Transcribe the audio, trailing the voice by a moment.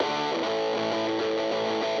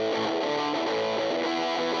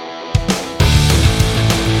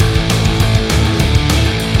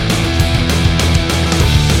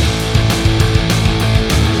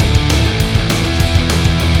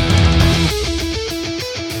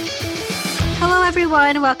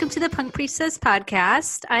everyone. Welcome to the Punk Priestess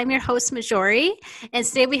podcast. I'm your host, Majori, and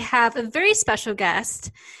today we have a very special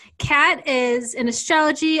guest. Kat is an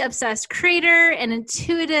astrology-obsessed creator and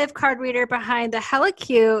intuitive card reader behind the Hella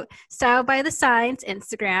Cute Style by the Signs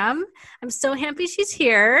Instagram. I'm so happy she's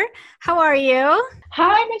here. How are you?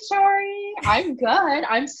 Hi, Majori. I'm good.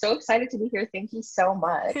 I'm so excited to be here. Thank you so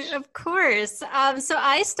much. Of course. So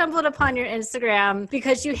I stumbled upon your Instagram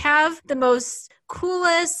because you have the most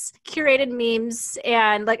coolest curated memes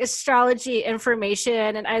and like astrology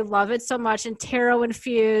information, and I love it so much, and tarot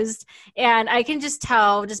infused, and I can just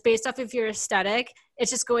tell just based off of your aesthetic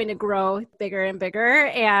it's just going to grow bigger and bigger,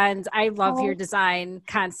 and I love your design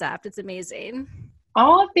concept. It's amazing.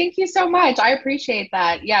 Oh, thank you so much. I appreciate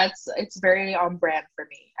that. Yeah, it's very on brand for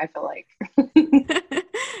me, I feel like.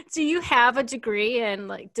 Do you have a degree in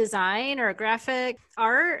like design or graphic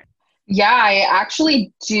art? Yeah, I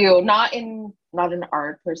actually do. Not in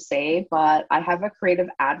art per se, but I have a creative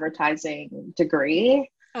advertising degree.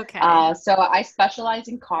 Okay. So I specialize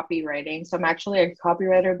in copywriting. So I'm actually a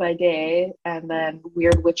copywriter by day and then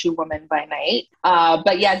weird witchy woman by night.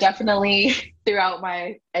 But yeah, definitely throughout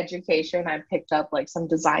my education, I picked up like some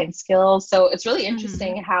design skills. So it's really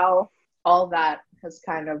interesting how all that has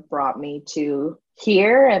kind of brought me to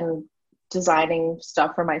here and designing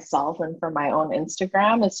stuff for myself and for my own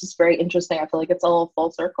Instagram. It's just very interesting. I feel like it's a little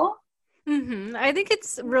full circle. I think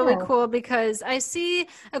it's really cool because I see,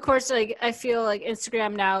 of course, like I feel like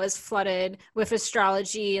Instagram now is flooded with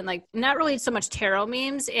astrology and like not really so much tarot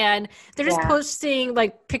memes, and they're just posting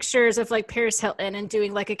like pictures of like Paris Hilton and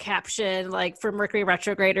doing like a caption like for Mercury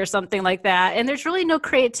retrograde or something like that, and there's really no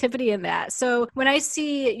creativity in that. So when I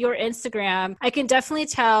see your Instagram, I can definitely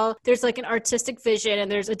tell there's like an artistic vision and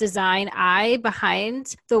there's a design eye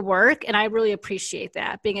behind the work, and I really appreciate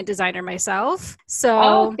that being a designer myself.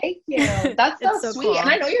 So thank you. That's so sweet. Cool. And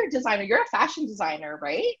I know you're a designer. You're a fashion designer,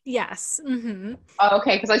 right? Yes.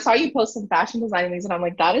 Okay, because I saw you post some fashion design things and I'm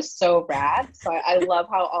like, that is so rad. So I love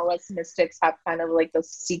how all us mystics have kind of like the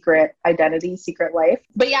secret identity, secret life.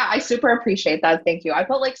 But yeah, I super appreciate that. Thank you. I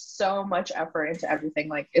put like so much effort into everything.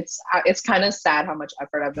 Like it's kind of sad how much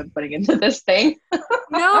effort I've been putting into this thing.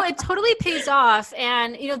 No, it totally pays off.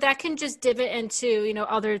 And, you know, that can just divot into, you know,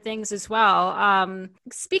 other things as well.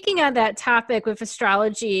 Speaking on that topic with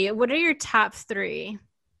astrology, what are your top three?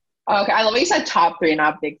 Okay, I love you said top three,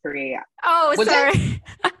 not big three. Oh, sorry.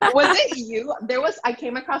 Was it you? I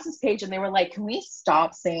came across this page and they were like, can we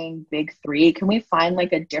stop saying big three? Can we find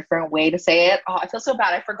like a different way to say it? Oh, I feel so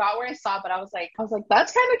bad. I forgot where I saw it, but I was like,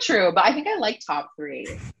 that's kind of true. But I think I like top three.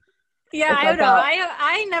 Yeah, I don't know.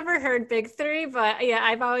 I never heard big three, but yeah,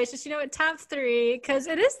 I've always just, you know what, top three, because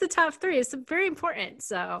it is the top three. It's very important.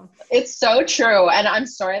 So it's so true. And I'm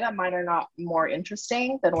sorry that mine are not more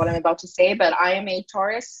interesting than what I'm about to say, but I am a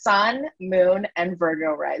Taurus sun, moon, and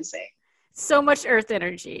Virgo rising. So much earth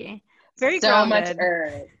energy. Very so grounded. Much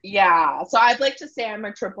earth. Yeah. So I'd like to say I'm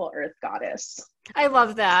a triple earth goddess. I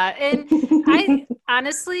love that. And I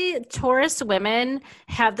honestly, Taurus women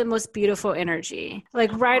have the most beautiful energy.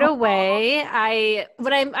 Like right away, I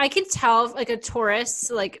can tell like a Taurus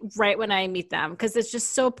like right when I meet them, because it's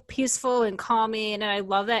just so peaceful and calming, and I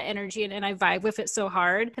love that energy, and I vibe with it so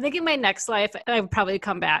hard. I think in my next life, I would probably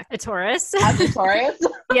come back a Taurus. As a Taurus?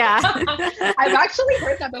 Yeah. I've actually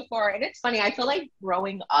heard that before, and it's funny. I feel like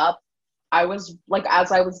growing up, I was like,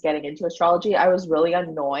 as I was getting into astrology, I was really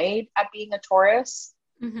annoyed at being a Taurus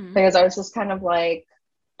because I was just kind of like,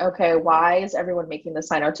 okay, why is everyone making this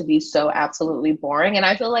sign out to be so absolutely boring? And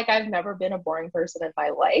I feel like I've never been a boring person in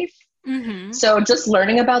my life. So just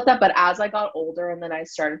learning about that. But as I got older and then I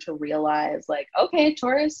started to realize like, okay,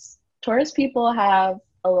 Taurus people have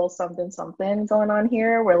a little something going on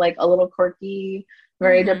here. We're like a little quirky,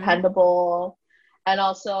 very dependable, and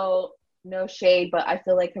also no shade, but I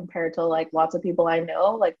feel like compared to like lots of people I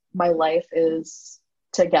know, like my life is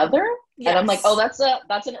together. Yes. And I'm like, oh, that's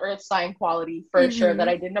an earth sign quality for sure that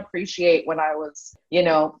I didn't appreciate when I was,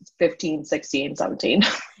 15, 16, 17.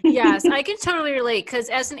 Yes, I can totally relate, because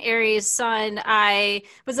as an Aries sun, I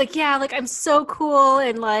was like, yeah, like I'm so cool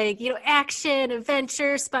and like, action,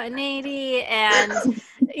 adventure, spontaneity. And,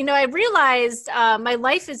 I realized my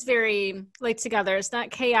life is very like together. It's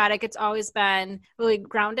not chaotic. It's always been really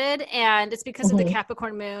grounded. And it's because of the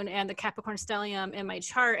Capricorn moon and the Capricorn stellium in my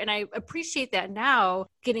chart. And I appreciate that now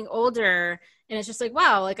getting older. And it's just like,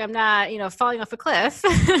 wow, like I'm not, falling off a cliff.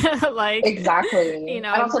 Like, exactly. And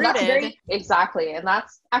also rooted. Exactly. And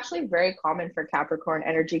that's actually very common for Capricorn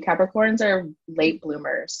energy. Capricorns are late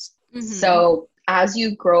bloomers. So as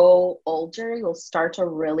you grow older, you'll start to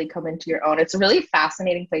really come into your own. It's a really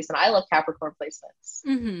fascinating place. And I love Capricorn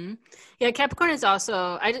placements. Yeah, Capricorn is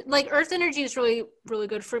also, I like Earth energy is really, really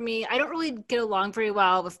good for me. I don't really get along very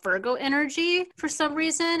well with Virgo energy for some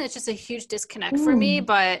reason. It's just a huge disconnect for me, Mm.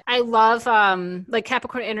 but I love, like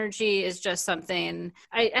Capricorn energy is just something,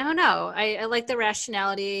 I don't know. I like the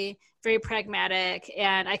rationality, very pragmatic,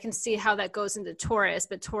 and I can see how that goes into Taurus,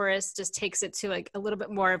 but Taurus just takes it to like a little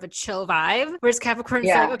bit more of a chill vibe, whereas Capricorn's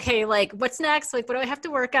like, Yeah, okay, like what's next? Like, what do I have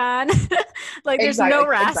to work on? Like, there's no exactly,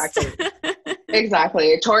 rest. exactly.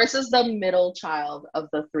 Exactly. Taurus is the middle child of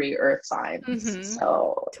the three earth signs. Mm-hmm.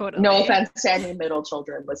 So, no Totally. offense to any middle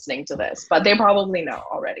children listening to this, but they probably know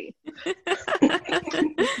already.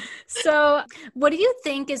 So, what do you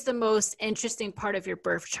think is the most interesting part of your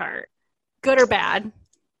birth chart? Good or bad?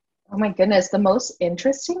 Oh my goodness, the most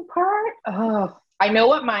interesting part? Oh, I know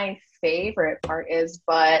what my favorite part is,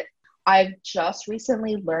 but I've just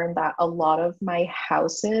recently learned that a lot of my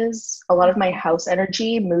Mhm. house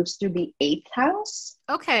energy moves through the eighth house.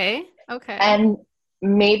 Okay. Okay. And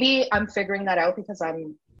maybe I'm figuring that out because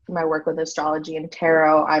I'm my work with astrology and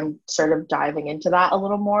tarot, I'm sort of diving into that a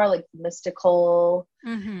little more, like mystical.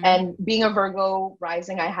 Mm-hmm. And being a Virgo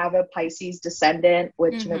rising, I have a Pisces descendant,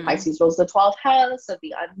 which, Mm-hmm. Pisces rules the 12th house of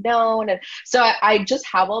the unknown. And so I just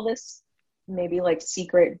have all this maybe like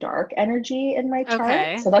secret dark energy in my chart.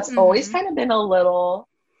 Okay. So that's always Mm-hmm. kind of been a little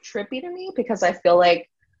trippy to me because I feel like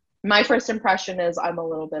my first impression is I'm a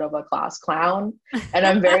little bit of a class clown and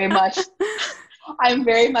I'm very much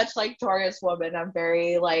like Taurus woman. I'm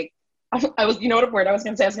very like I was, you know what word I was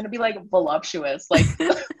gonna say? I was gonna be like voluptuous. Like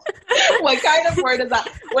what kind of word is that?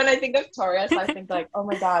 When I think of Taurus, I think like, oh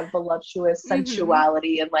my God, voluptuous Mm-hmm.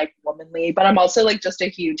 sensuality and like womanly. But I'm also like just a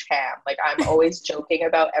huge ham. Like I'm always joking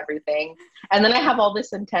about everything. And then I have all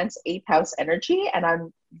this intense eighth house energy and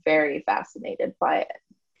I'm very fascinated by it.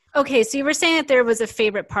 Okay, so you were saying that there was a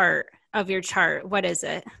favorite part of your chart. What is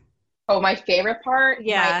it? Oh, my favorite part, my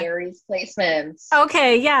Yeah. Aries placements.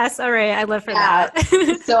 Okay, yes. All right. I live for Yeah.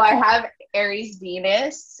 that. So I have Aries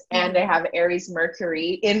Venus and I Mm-hmm. have Aries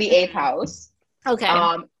Mercury in the eighth Mm-hmm. house. Okay.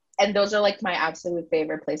 Um, and those are like my absolute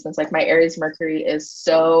favorite placements. Like my Aries Mercury is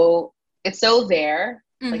so it's so there,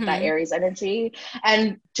 like that Mm-hmm. Aries energy.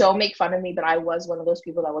 And don't make fun of me, but I was one of those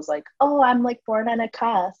people that was like, oh, I'm like born on a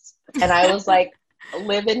cusp. And I was like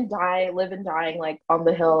live and dying like on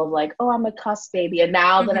the hill of like, oh, I'm a cusp baby. And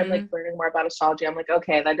now that I'm like Mm-hmm. learning more about astrology, I'm like,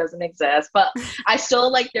 okay, that doesn't exist. But I still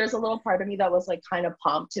like there's a little part of me that was like kind of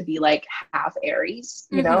pumped to be like half Aries,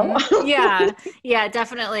 you know? Mm-hmm. Yeah. Yeah,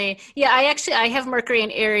 definitely. Yeah, I have Mercury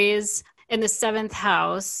in Aries in the seventh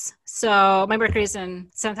house. So my Mercury's in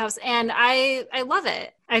seventh house and I love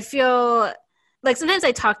it. I feel like sometimes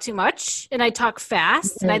I talk too much and I talk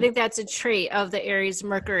fast. And I Mm. think that's a trait of the Aries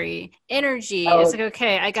Mercury energy. It's Oh, like,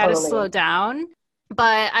 okay, I gotta slow totally. down.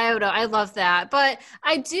 But I don't know, I love that. But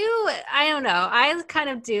I don't know, I kind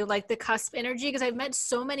of do like the cusp energy because I've met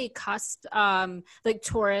so many cusp, like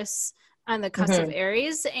Taurus on the cusp of Mm-hmm.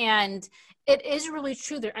 Aries. And it is really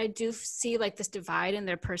true that I do see like this divide in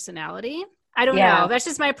their personality. I don't know. Yeah. That's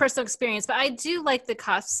just my personal experience, but I do like the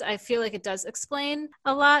cusps. I feel like it does explain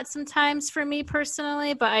a lot sometimes for me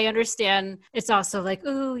personally, but I understand it's also like,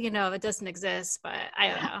 ooh, it doesn't exist, but I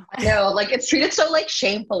don't I know, like it's treated so like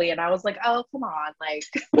shamefully, and I was like, oh, come on, like,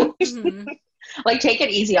 know. Hmm. like take it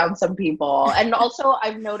easy on some people. And also,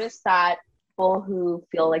 I've noticed that people who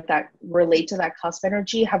feel like that relate to that cusp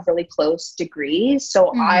energy have really close degrees.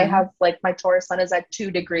 So I Hmm. have like my Taurus sun is at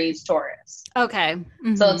 2 degrees Taurus. Okay.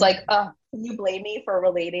 So it's Hmm. like, can you blame me for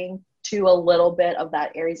relating to a little bit of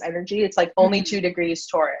that Aries energy? It's like only Hmm. 2 degrees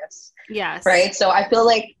Taurus, Yes. right? So I feel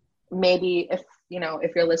like maybe if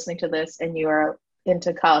you're listening to this and you're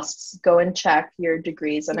into cusps, go and check your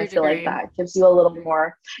degrees. And I Your feel like degree. that gives you a little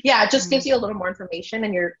more, yeah, it just Hmm. gives you a little more information.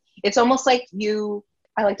 And it's almost like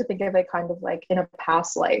I like to think of it kind of like in a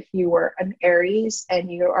past life, you were an Aries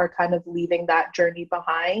and you are kind of leaving that journey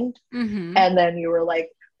behind. Hmm. And then you were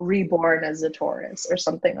like reborn as a Taurus or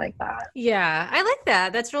something like that. Yeah, I like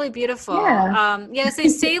that. That's really beautiful. Yeah. Yes, they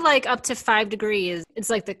say like up to 5 degrees. It's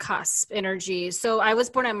like the cusp energy. So I was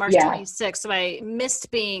born on March Yeah. 26th. So I missed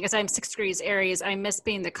being, as I'm 6 degrees Aries, I missed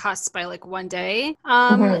being the cusp by like one day,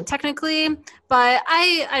 Mm-hmm. technically. But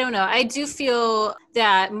I don't know. I do feel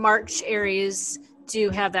that March Aries do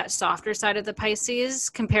have that softer side of the Pisces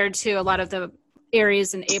compared to a lot of the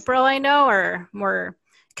Aries in April I know are more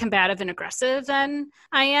combative and aggressive than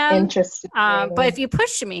I am. But if Interesting. you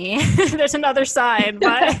push me, there's another side.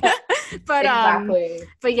 But but Exactly.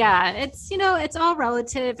 but yeah, it's all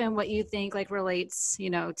relative and what you think like relates to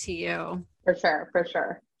you. For sure. For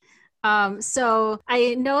sure. So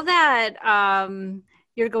I know that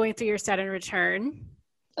you're going through your Saturn return.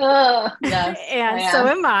 Yes, I And so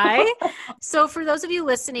am. am I. So for those of you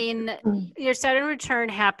listening, your Saturn return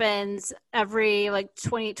happens every like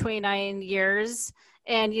 20, 29 years,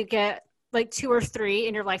 and you get like 2 or 3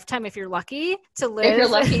 in your lifetime if you're lucky to If you're live.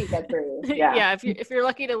 lucky, you get through. Yeah. Yeah, if you're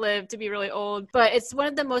lucky to live to be really old. But it's one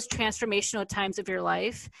of the most transformational times of your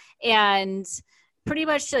life. And pretty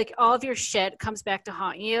much like all of your shit comes back to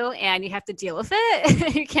haunt you and you have to deal with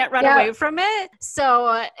it. You can't run Yeah. away from it.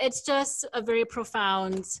 So it's just a very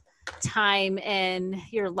profound time in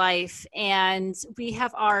your life. And we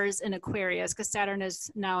have ours in Aquarius because Saturn is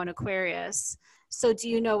now in Aquarius. So do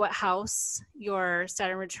you know what house your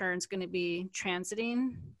Saturn return is going to be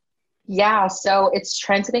transiting? Yeah, so it's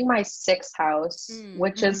transiting my sixth house,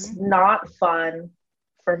 which is Mm-hmm. not fun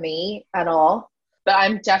for me at all. But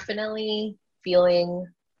I'm definitely feeling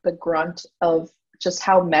the grunt of just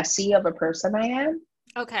how messy of a person I am.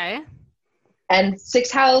 Okay. And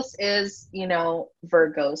sixth house is,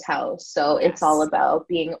 Virgo's house. So it's all Yes. about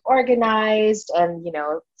being organized and,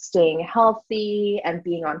 staying healthy and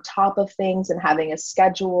being on top of things and having a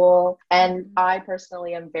schedule. And I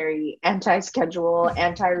personally am very anti schedule,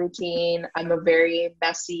 anti routine. I'm a very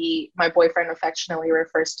messy, my boyfriend affectionately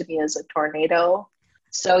refers to me as a tornado.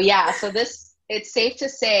 So, yeah, it's safe to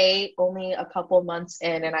say only a couple months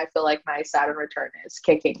in, and I feel like my Saturn return is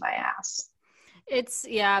kicking my ass.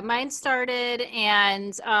 Mine started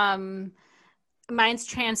and mine's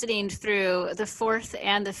transiting through the fourth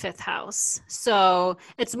and the fifth house. So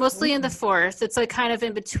it's mostly in the fourth. It's like kind of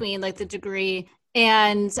in between like the degree.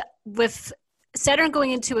 And with Saturn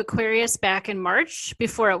going into Aquarius back in March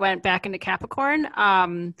before it went back into Capricorn,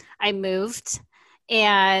 I moved.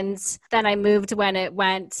 And then I moved when it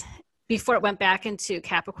went before it went back into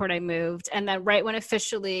Capricorn, I moved. And then right when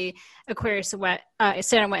officially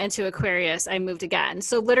Saturn went into Aquarius, I moved again.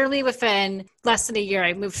 So literally within less than a year,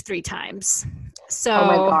 I moved 3 times. Oh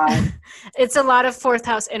my So God. it's a lot of fourth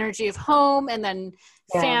house energy of home and then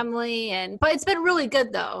Yeah. family, but it's been really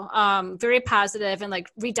good though. Very positive and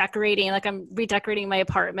like redecorating, like I'm redecorating my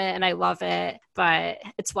apartment and I love it, but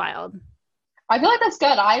it's wild. I feel like that's good.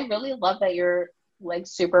 I really love that you're like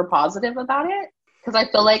super positive about it because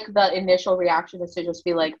I feel like the initial reaction is to just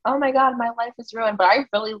be like, oh my God, my life is ruined. But I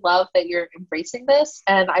really love that you're embracing this.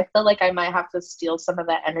 And I feel like I might have to steal some of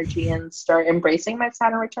that energy and start embracing my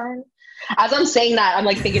Saturn return. As I'm saying that, I'm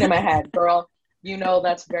like thinking in my head, girl,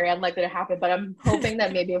 that's very unlikely to happen. But I'm hoping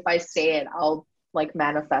that maybe if I say it, I'll like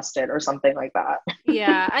manifest it or something like that.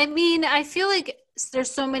 Yeah, I mean, I feel like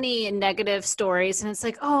there's so many negative stories, and it's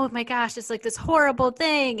like, oh my gosh, it's like this horrible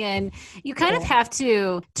thing. And you kind of Yeah. have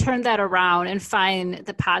to turn that around and find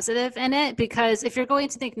the positive in it because if you're going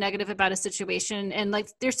to think negative about a situation, and like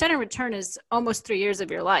your Saturn return is almost 3 years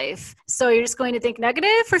of your life, so you're just going to think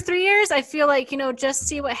negative for 3 years, I feel like, just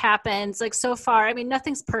see what happens. Like so far, I mean,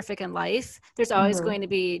 nothing's perfect in life, there's always Mm-hmm. going to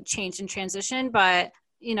be change and transition, but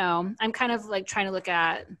I'm kind of like trying to look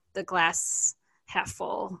at the glass half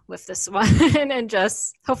full with this one and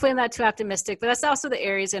just hopefully I'm not too optimistic. But that's also the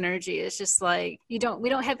Aries energy. It's just like we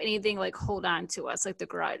don't have anything like hold on to us, like the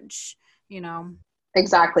grudge, you know.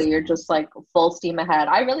 Exactly. You're just like full steam ahead.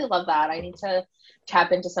 I really love that. I need to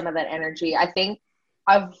tap into some of that energy. I think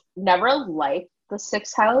I've never liked the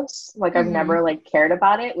sixth house. Like I've Mm-hmm. never like cared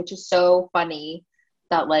about it, which is so funny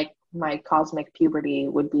that like my cosmic puberty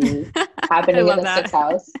would be I happening in love the that. sixth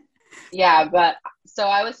house. Yeah, but so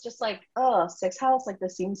I was just like, oh, sixth house, like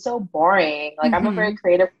this seems so boring. Like I'm a very Mm-hmm.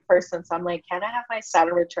 creative person, so I'm like, can I have my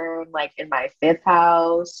Saturn return like in my fifth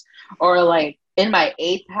house or like in my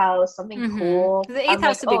eighth house, something Mm-hmm. cool? The eighth I'm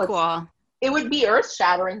house like, would be oh, cool. it would be earth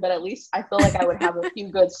shattering, but at least I feel like I would have a few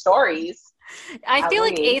good stories I at feel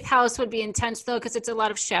like eighth least. house would be intense though, because it's a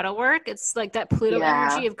lot of shadow work. It's like that Pluto Yeah.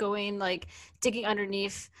 energy of going like digging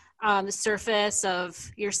underneath the surface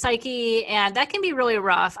of your psyche, and that can be really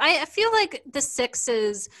rough. I feel like the six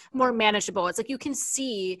is more manageable. It's like you can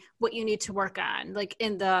see what you need to work on, like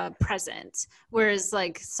in the present. Whereas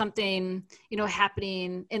like something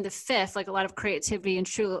happening in the fifth, like a lot of creativity and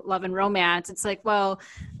true love and romance. It's like, well,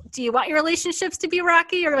 do you want your relationships to be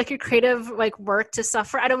rocky or like your creative like work to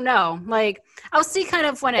suffer? I don't know. Like I'll see kind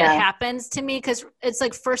of when it Yeah. happens to me because it's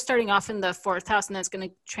like first starting off in the fourth house and then it's going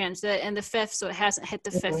to transit in the fifth, so it hasn't hit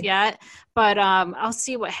the fifth Mhm. yet. But I'll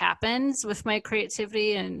see what happens with my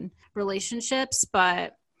creativity and relationships.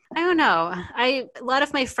 But I don't know. A lot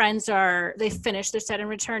of my friends they finished their Saturn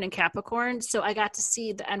return in Capricorn, so I got to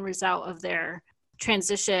see the end result of their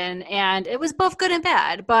transition, and it was both good and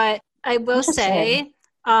bad. But I will Interesting. say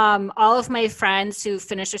all of my friends who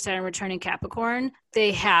finished their Saturn return in Capricorn,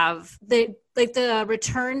 they like the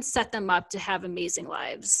return set them up to have amazing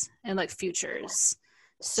lives and like futures.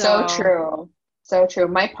 So So true. So true.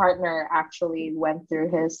 My partner actually went through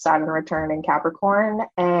his Saturn return in Capricorn,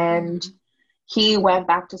 and he went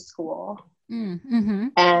back to school. Mm-hmm.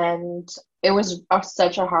 And it was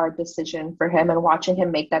such a hard decision for him, and watching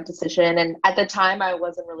him make that decision. And at the time, I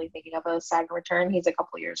wasn't really thinking of a Saturn return. He's a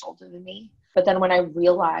couple years older than me. But then when I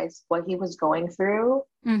realized what he was going through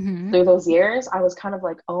those years, I was kind of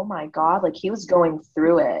like, oh my God, like he was going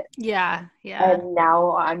through it. Yeah. Yeah. And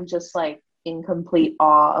now I'm just like in complete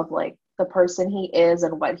awe of like the person he is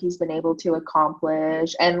and what he's been able to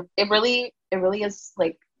accomplish. And it really is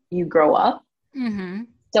like you grow up. Mm-hmm.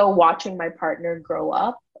 So watching my partner grow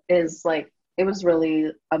up is like, it was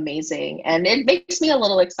really amazing. And it makes me a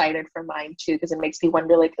little excited for mine too, because it makes me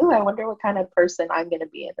wonder like, oh, I wonder what kind of person I'm going to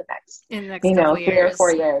be in the next couple 3 or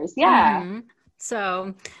 4 years. Yeah. Mm-hmm.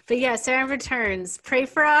 So, but yeah, Saturn returns. Pray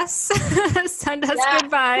for us. Send us good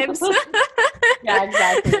vibes. Yeah,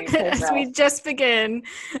 exactly. As we just begin.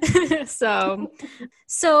 So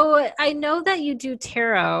I know that you do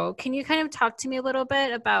tarot. Can you kind of talk to me a little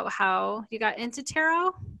bit about how you got into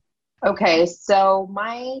tarot? Okay, so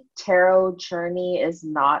my tarot journey is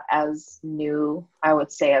not as new, I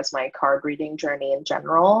would say, as my card reading journey in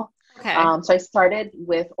general. Okay. So I started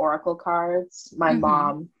with oracle cards. My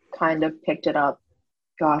mom kind of picked it up.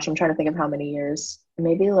 Gosh, I'm trying to think of how many years.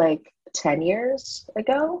 Maybe like 10 years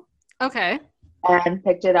ago. Okay. And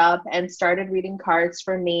picked it up and started reading cards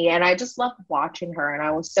for me. And I just loved watching her. And I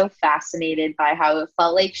was so fascinated by how it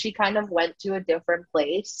felt like she kind of went to a different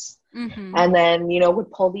place. And then,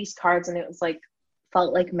 would pull these cards, and it was like,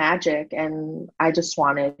 felt like magic. And I just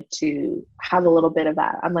wanted to have a little bit of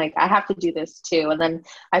that. I'm like, I have to do this too. And then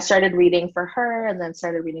I started reading for her, and then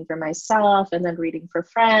started reading for myself, and then reading for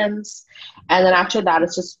friends. And then after that,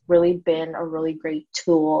 it's just really been a really great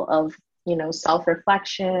tool of,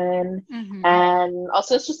 self-reflection. And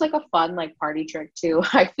also it's just like a fun, like party trick too,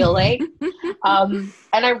 I feel like. And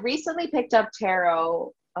I recently picked up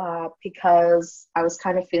tarot because I was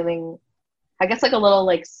kind of feeling, I guess, like a little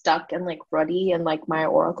like stuck and like ruddy in like my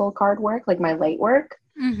oracle card work, like my light work.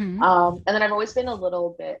 And then I've always been a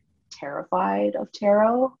little bit terrified of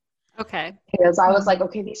tarot. Okay. Because I was like,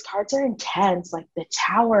 okay, these cards are intense, like the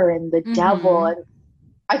Tower and the Devil. And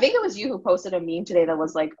I think it was you who posted a meme today that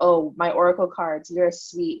was like, oh, my oracle cards, you're a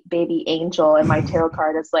sweet baby angel. And my tarot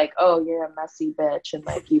card is like, oh, you're a messy bitch and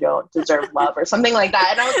like you don't deserve love or something like that.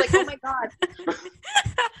 And I was like, oh my God.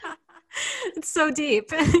 It's so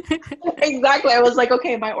deep. Exactly. I was like,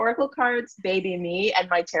 okay, my oracle cards baby me, and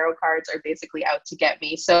my tarot cards are basically out to get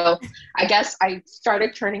me. So I guess I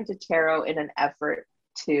started turning to tarot in an effort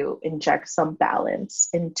to inject some balance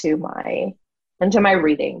into my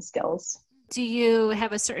reading skills. Do you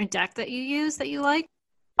have a certain deck that you use that you like?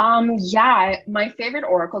 Yeah, my favorite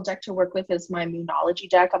oracle deck to work with is my Moonology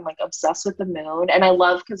deck. I'm like obsessed with the moon, and I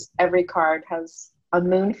love because every card has a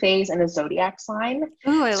moon phase and a zodiac sign.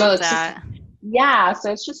 Oh, I love that.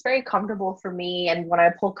 So it's just very comfortable for me. And when I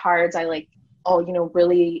pull cards, I like,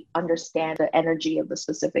 really understand the energy of the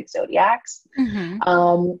specific zodiacs.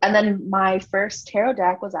 And then my first tarot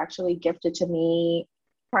deck was actually gifted to me.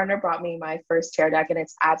 Partner brought me my first tarot deck, and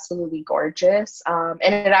it's absolutely gorgeous. And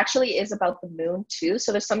it actually is about the moon too.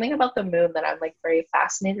 So there's something about the moon that I'm like very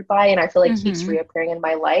fascinated by, and I feel like keeps reappearing in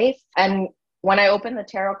my life. And when I open the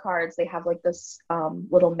tarot cards, they have like this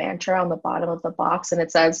little mantra on the bottom of the box, and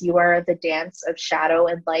it says, "You are the dance of shadow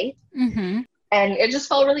and light." And it just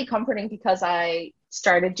felt really comforting because I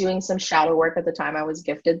started doing some shadow work at the time I was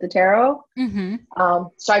gifted the tarot.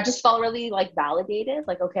 So I just felt really like validated,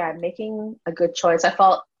 like, okay, I'm making a good choice. I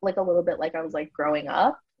felt like a little bit like I was like growing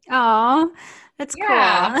up. Oh, that's cool.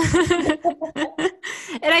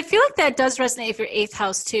 And I feel like that does resonate with your 8th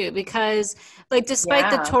house too, because like despite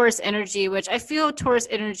the Taurus energy, which I feel Taurus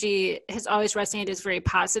energy has always resonated as very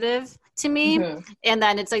positive to me. And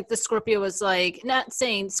then it's like the Scorpio was like, not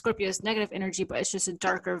saying Scorpio is negative energy, but it's just a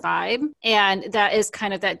darker vibe. And that is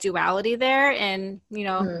kind of that duality there. And,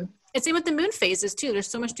 it's same with the moon phases too. There's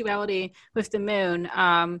so much duality with the moon.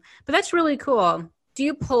 But that's really cool. Do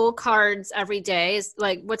you pull cards every day? Is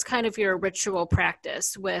like, what's kind of your ritual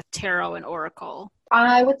practice with tarot and oracle?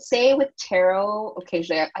 I would say with tarot,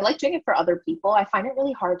 occasionally, I like doing it for other people. I find it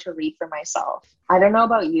really hard to read for myself. I don't know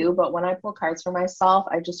about you, but when I pull cards for myself,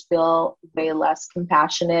 I just feel way less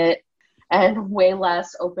compassionate and way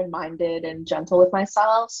less open-minded and gentle with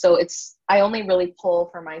myself. So I only really pull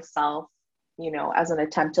for myself, as an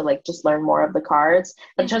attempt to like just learn more of the cards.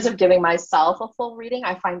 But in terms of giving myself a full reading,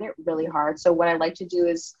 I find it really hard. So what I like to do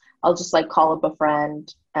is I'll just like call up a friend,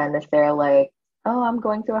 and if they're like, oh, I'm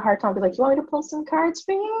going through a hard time, I'll be like, you want me to pull some cards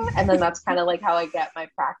for you? And then that's kind of like how I get my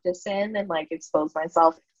practice in and like expose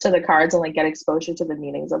myself to the cards and like get exposure to the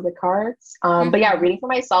meanings of the cards. But yeah, reading for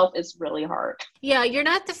myself is really hard. Yeah, you're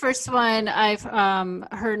not the first one I've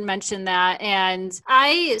heard mention that. And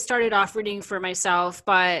I started off reading for myself,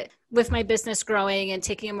 but with my business growing and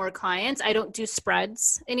taking in more clients, I don't do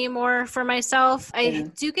spreads anymore for myself. I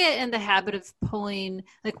do get in the habit of pulling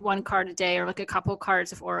like one card a day or like a couple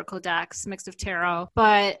cards of Oracle decks, mixed of tarot.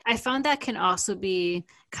 But I found that can also be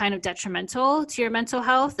kind of detrimental to your mental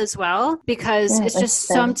health as well, because it's just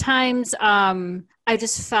sometimes I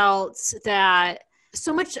just felt that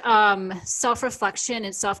so much self-reflection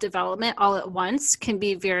and self-development all at once can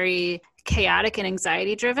be very chaotic and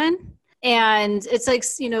anxiety driven. And it's like,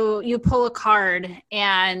 you know, you pull a card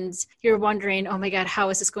and you're wondering, oh my God, how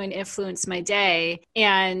is this going to influence my day?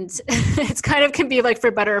 And it's kind of can be like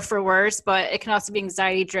for better or for worse, but it can also be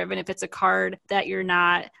anxiety driven if it's a card that you're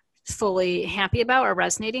not fully happy about or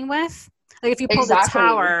resonating with. Like if you pull the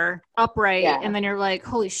tower upright and then you're like,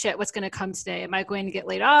 holy shit, what's going to come today? Am I going to get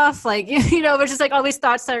laid off? Like, you know, it's just like all these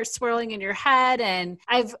thoughts start swirling in your head. And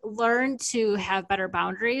I've learned to have better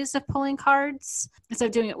boundaries of pulling cards instead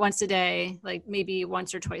of doing it once a day, like maybe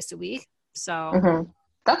once or twice a week. So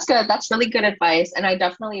that's good. That's really good advice. And I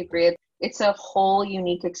definitely agree. It's a whole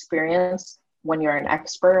unique experience when you're an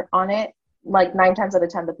expert on it. Like 9 times out of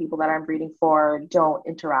 10, the people that I'm reading for don't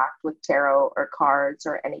interact with tarot or cards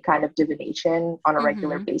or any kind of divination on a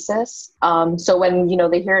regular basis. So when, you know,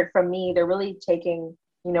 they hear it from me, they're really taking,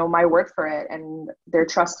 you know, my word for it, and they're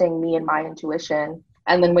trusting me and my intuition.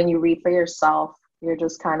 And then when you read for yourself, you're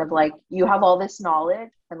just kind of like, you have all this knowledge.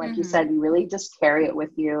 And like you said, you really just carry it with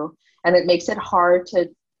you, and it makes it hard to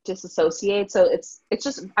disassociate. So it's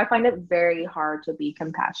just, I find it very hard to be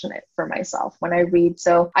compassionate for myself when I read.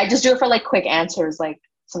 So I just do it for like quick answers. Like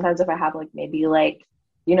sometimes if I have like maybe like,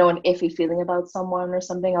 you know, an iffy feeling about someone or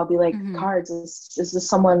something, I'll be like, cards, is this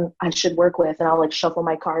someone I should work with? And I'll like shuffle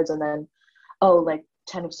my cards, and then, oh, like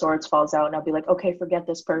 10 of Swords falls out, and I'll be like, okay, forget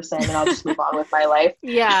this person, and I'll just move on with my life.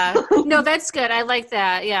 Yeah. No, that's good. I like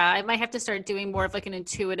that. Yeah. I might have to start doing more of like an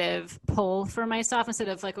intuitive pull for myself instead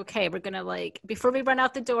of like, okay, we're going to like, before we run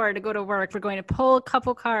out the door to go to work, we're going to pull a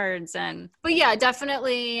couple cards. But yeah,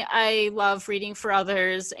 definitely I love reading for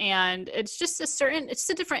others. And it's just it's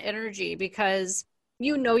a different energy because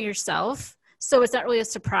you know yourself. So it's not really a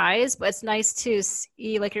surprise, but it's nice to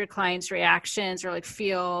see like your clients' reactions or like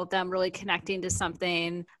feel them really connecting to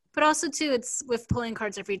something. But also too, it's with pulling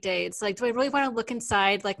cards every day. It's like, do I really want to look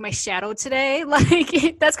inside like my shadow today?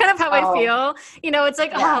 Like that's kind of how I feel. You know, it's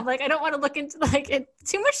like, like I don't want to look into like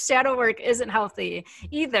too much shadow work isn't healthy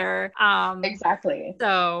either. Exactly.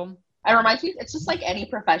 So it reminds me, it's just like any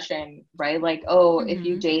profession, right? Like, oh, if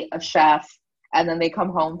you date a chef, and then they come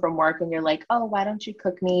home from work and you're like, oh, why don't you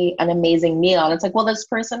cook me an amazing meal? And it's like, well, this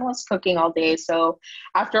person was cooking all day. So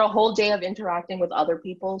after a whole day of interacting with other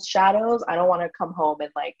people's shadows, I don't want to come home and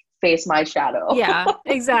like face my shadow. Yeah,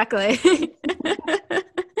 exactly.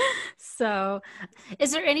 So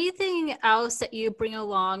is there anything else that you bring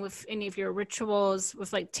along with any of your rituals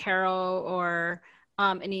with like tarot or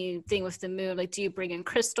anything with the moon? Like, do you bring in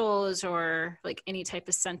crystals or like any type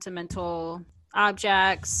of sentimental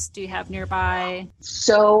objects do you have nearby?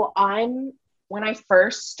 So when I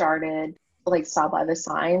first started like Saw by the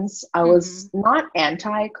Signs, I was not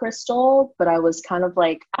anti-crystal, but I was kind of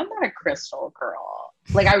like, I'm not a crystal girl.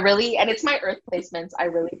 Like I really, and it's my earth placements, I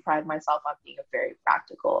really pride myself on being a very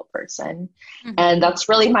practical person. And that's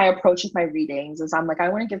really my approach with my readings is I'm like, I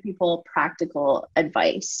want to give people practical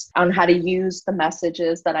advice on how to use the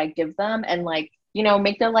messages that I give them and like, you know,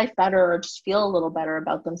 make their life better or just feel a little better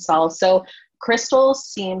about themselves. So crystals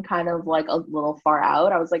seemed kind of like a little far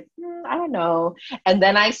out. I was like, I don't know. And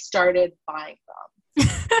then I started buying them.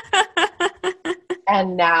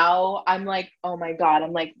 And now I'm like, oh my God.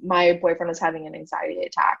 I'm like, my boyfriend was having an anxiety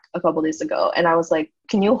attack a couple days ago. And I was like,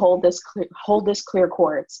 can you hold this clear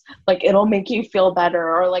quartz? Like, it'll make you feel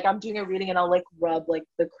better. Or like, I'm doing a reading and I'll like rub like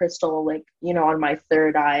the crystal, like, you know, on my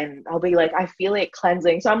third eye. And I'll be like, I feel it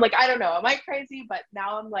cleansing. So I'm like, I don't know. Am I crazy? But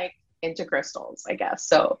now I'm like into crystals, I guess.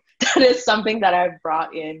 So that is something that I've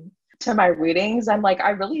brought in to my readings. I'm like,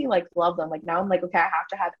 I really like love them. Like now I'm like, okay, I have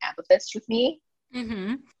to have amethyst with me.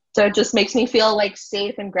 So it just makes me feel like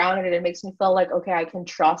safe and grounded. And it makes me feel like, okay, I can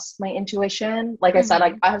trust my intuition. Like I said,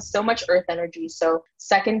 like I have so much earth energy. So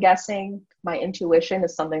second guessing my intuition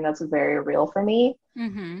is something that's very real for me.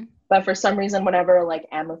 But for some reason, whenever like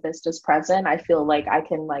amethyst is present, I feel like I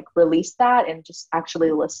can like release that and just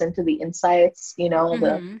actually listen to the insights, you know,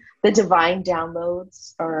 the divine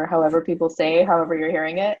downloads or however people say, however you're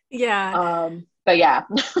hearing it. Yeah. But yeah.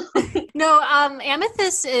 No,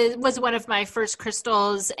 amethyst was one of my first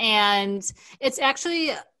crystals, and it's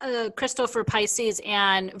actually a crystal for Pisces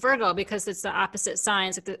and Virgo because it's the opposite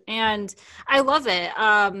signs. And I love it.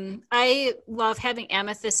 I love having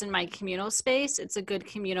amethyst in my communal space. It's a good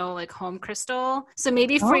communal like home crystal. So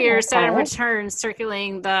maybe for your Saturn return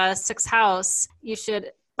circling the sixth house, you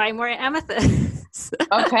should buy more amethyst.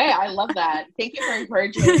 Okay, I love that. Thank you for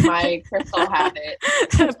encouraging my crystal habit.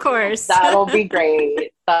 Of course. That'll be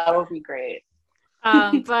great. That'll be great.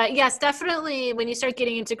 But yes, definitely when you start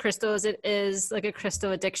getting into crystals, it is like a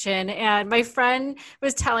crystal addiction. And my friend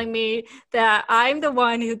was telling me that I'm the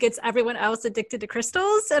one who gets everyone else addicted to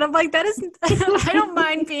crystals. And I'm like, that isn't, I don't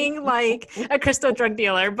mind being like a crystal drug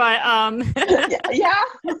dealer, but yeah.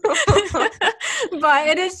 But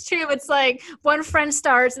it is true. It's like one friend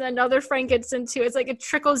starts and another friend gets into it. It's like it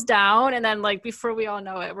trickles down. And then like before we all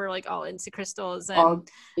know it, we're like all into crystals and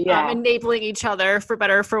enabling each other for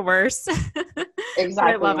better or for worse.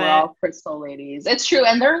 Exactly. We're all crystal ladies. It's true.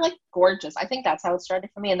 And they're like gorgeous. I think that's how it started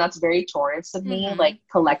for me. And that's very Taurus of me, like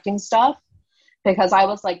collecting stuff, because I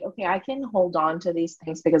was like, okay, I can hold on to these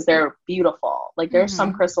things because they're beautiful. Like there's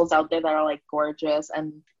some crystals out there that are like gorgeous.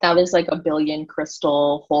 And now there's like a billion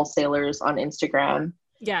crystal wholesalers on Instagram.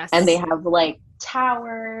 Yes. And they have like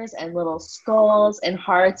towers and little skulls and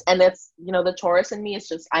hearts. And it's, you know, the Taurus in me is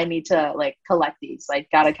just, I need to like collect these, like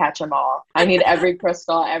gotta catch them all. I need every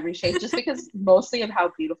crystal, every shape, just because mostly of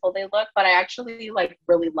how beautiful they look. But I actually like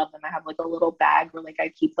really love them. I have like a little bag where like I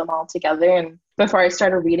keep them all together. And before I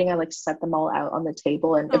started reading, I like set them all out on the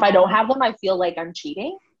table. And if I don't have them, I feel like I'm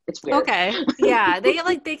cheating. It's weird. Okay. Yeah.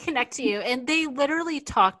 They connect to you and they literally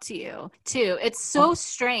talk to you too. It's so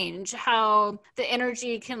strange how the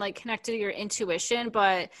energy can like connect to your intuition,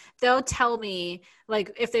 but they'll tell me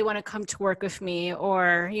like if they want to come to work with me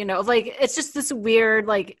or, you know, like it's just this weird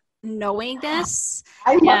like knowing this.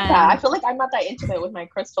 I love that. I feel like I'm not that intimate with my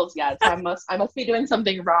crystals yet. So I must be doing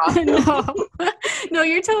something wrong. No,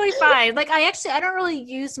 you're totally fine. Like I don't really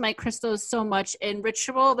use my crystals so much in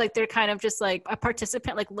ritual. Like they're kind of just like a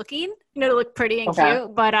participant, like looking, you know, to look pretty and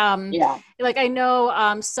cute. But like I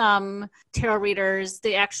know some tarot readers,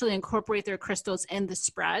 they actually incorporate their crystals in the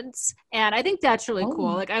spreads. And I think that's really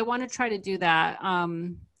cool. Like I want to try to do that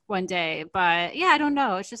one day, but yeah, I don't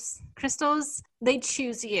know. It's just crystals, they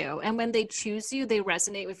choose you. And when they choose you, they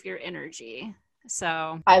resonate with your energy.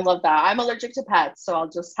 So I love that. I'm allergic to pets, so I'll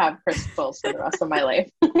just have crystals for the rest of my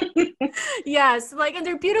life. Yes, like, and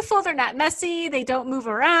they're beautiful. They're not messy. They don't move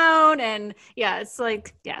around. And yeah, it's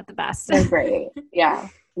like, yeah, the best. They're great. Yeah.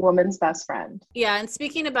 Woman's best friend. Yeah. And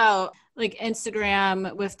speaking about like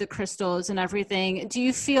Instagram with the crystals and everything, do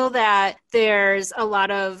you feel that there's a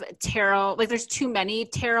lot of tarot, like there's too many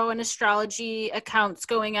tarot and astrology accounts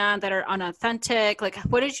going on that are unauthentic? Like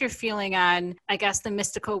what is your feeling on, I guess, the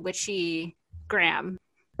mystical witchy gram?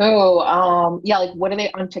 Yeah, like what are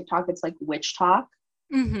they on TikTok? It's like witch talk.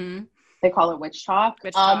 They call it witch talk.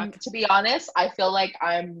 To be honest, I feel like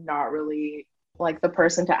I'm not really like the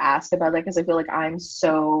person to ask about that because I feel like I'm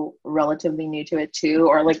so relatively new to it too,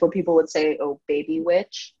 or like what people would say, oh, baby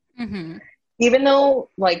witch. Even though,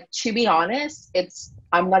 like, to be honest,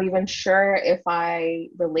 I'm not even sure if I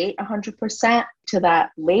relate 100% to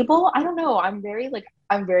that label. I don't know. I'm very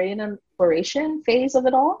in an exploration phase of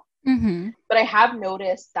it all. But I have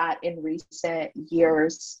noticed that in recent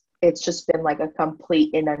years, it's just been like a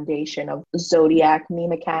complete inundation of zodiac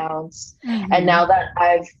meme accounts. And now that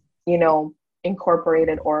I've, you know,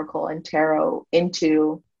 incorporated Oracle and Tarot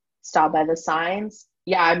into Style by the Signs,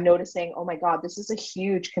 yeah, I'm noticing, oh my God, this is a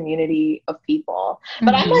huge community of people.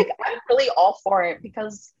 But I'm really all for it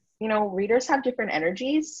because, you know, readers have different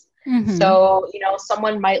energies. So, you know,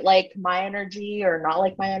 someone might like my energy or not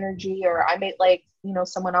like my energy, or I might like, you know,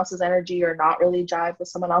 someone else's energy or not really jive with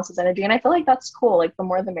someone else's energy. And I feel like that's cool. Like the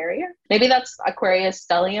more the merrier. Maybe that's Aquarius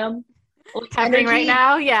stellium happening right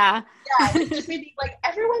now. Yeah. Yeah. Just maybe like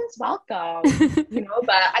everyone's welcome, you know,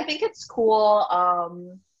 but I think it's cool.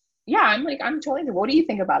 Yeah, I'm totally, what do you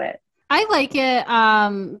think about it? I like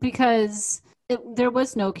it because there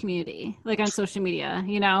was no community like on social media,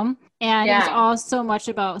 you know, and it's all so much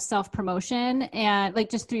about self-promotion and like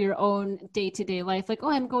just through your own day-to-day life. Like, oh,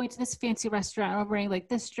 I'm going to this fancy restaurant. I'm wearing like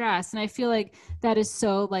this dress. And I feel like that is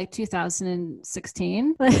so like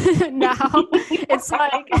 2016. Now it's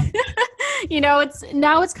like, you know,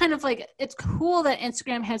 it's kind of like, it's cool that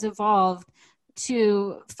Instagram has evolved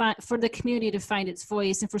for the community to find its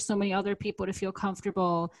voice and for so many other people to feel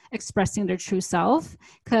comfortable expressing their true self.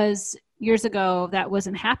 Because years ago that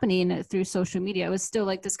wasn't happening through social media. It was still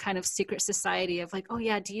like this kind of secret society of like, oh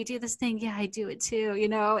yeah, do you do this thing? Yeah, I do it too, you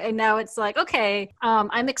know? And now it's like, okay,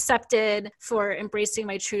 I'm accepted for embracing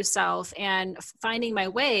my true self and finding my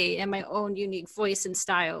way and my own unique voice and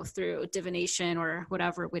style through divination or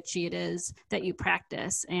whatever witchy it is that you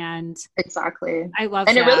practice. And exactly. I love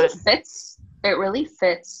and that. It really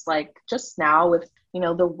fits like just now with, you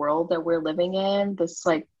know, the world that we're living in. This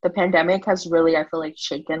like the pandemic has really, I feel like,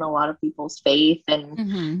 shaken a lot of people's faith,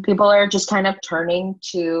 and people are just kind of turning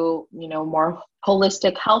to, you know, more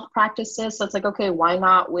holistic health practices. So it's like, okay, why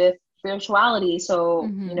not with spirituality? So,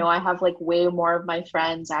 you know, I have like way more of my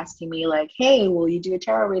friends asking me like, hey, will you do a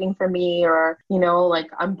tarot reading for me? Or, you know, like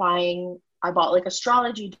I bought like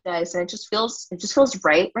astrology dice, and it just feels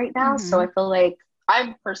right now. So I feel like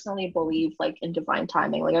I personally believe like in divine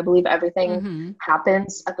timing. Like I believe everything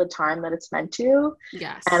happens at the time that it's meant to.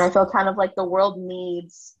 Yes. And I feel kind of like the world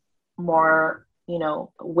needs more, you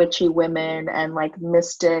know, witchy women and like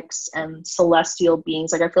mystics and celestial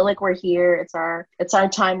beings. Like I feel like we're here. It's our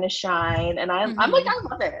time to shine. And I'm like, I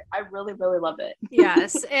love it. I really, really love it.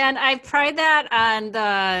 Yes. And I pride that on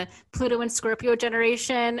the Pluto and Scorpio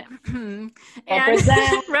generation. And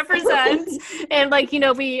represent. And like, you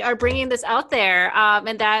know, we are bringing this out there.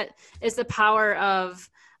 And that is the power of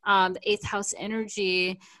the eighth house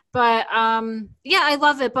energy. But yeah, I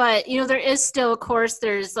love it. But, you know, there is still, of course,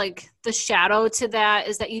 there's like the shadow to that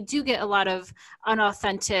is that you do get a lot of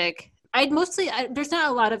unauthentic. There's not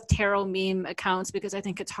a lot of tarot meme accounts because I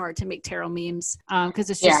think it's hard to make tarot memes because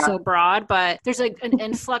it's just so broad. But there's like an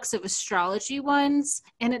influx of astrology ones.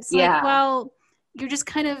 And it's like, well, you're just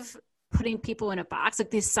kind of putting people in a box,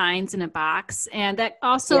 like these signs in a box. And that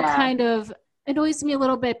also kind of annoys me a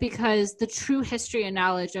little bit because the true history and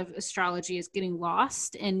knowledge of astrology is getting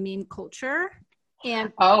lost in meme culture.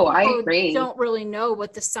 And I agree. Don't really know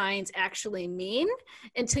what the signs actually mean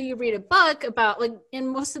until you read a book about like, and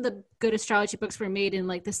most of the good astrology books were made in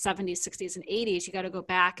like the 70s, 60s, and 80s. You got to go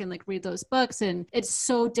back and like read those books. And it's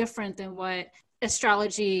so different than what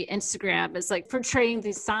astrology Instagram is like portraying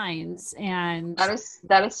these signs. And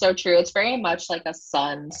that is so true. It's very much like a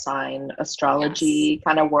sun sign astrology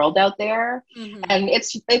kind of world out there. And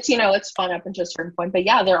it's you know, it's fun up until a certain point, but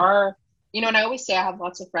yeah, there are, you know, and I always say I have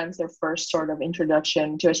lots of friends, their first sort of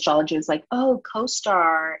introduction to astrology is like, oh,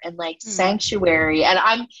 CoStar and like Sanctuary. And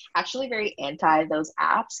I'm actually very anti those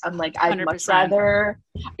apps. I'm like, I'd 100%. Much rather,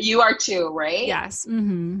 you are too, right? Yes.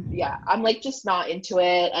 Yeah. I'm like, just not into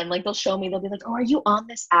it. And like, they'll show me, they'll be like, oh, are you on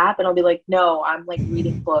this app? And I'll be like, no, I'm like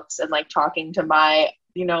reading books and like talking to my,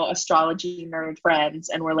 you know, astrology nerd friends.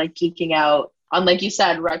 And we're like geeking out on, like you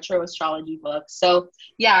said, retro astrology books. So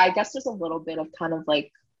yeah, I guess there's a little bit of kind of like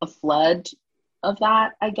a flood of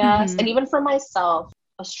that, I guess. And even for myself,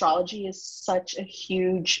 astrology is such a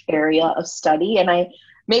huge area of study. And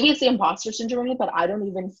maybe it's the imposter syndrome, but I don't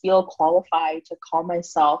even feel qualified to call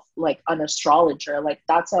myself like an astrologer. Like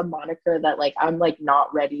that's a moniker that like I'm like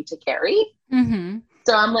not ready to carry.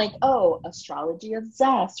 So I'm like, oh, astrology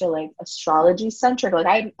obsessed or like astrology centric.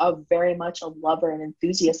 Like I'm very much a lover and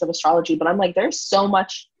enthusiast of astrology, but I'm like, there's so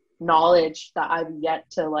much knowledge that I've yet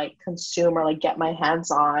to like consume or like get my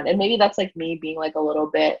hands on. And maybe that's like me being like a little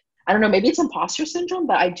bit, I don't know, maybe it's imposter syndrome,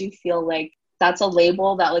 but I do feel like that's a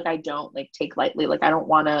label that like I don't like take lightly. Like I don't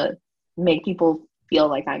want to make people feel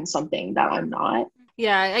like I'm something that I'm not.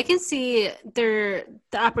 Yeah, I can see the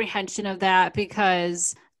apprehension of that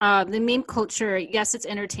because the meme culture, yes, it's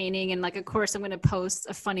entertaining. And like, of course, I'm going to post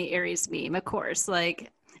a funny Aries meme, of course,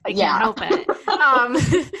 like I can't help it.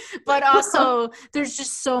 But also there's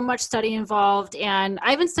just so much study involved. And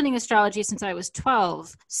I've been studying astrology since I was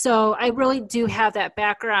 12. So I really do have that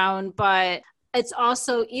background, but it's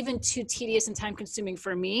also even too tedious and time consuming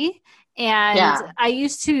for me. And I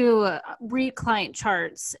used to read client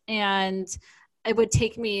charts and it would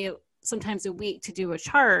take me sometimes a week to do a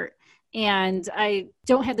chart. And I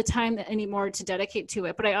don't have the time anymore to dedicate to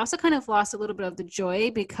it. But I also kind of lost a little bit of the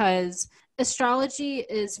joy because astrology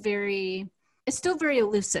is it's still very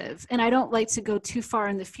elusive. And I don't like to go too far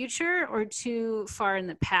in the future or too far in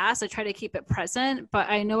the past. I try to keep it present. But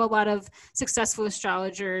I know a lot of successful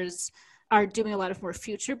astrologers are doing a lot of more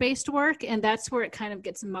future-based work. And that's where it kind of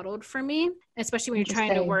gets muddled for me, especially when you're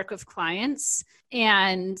trying to work with clients.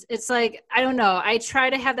 And it's like, I don't know. I try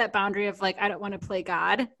to have that boundary of like, I don't want to play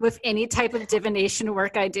God with any type of divination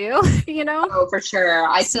work I do, you know? Oh, for sure.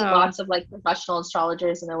 I see lots of like professional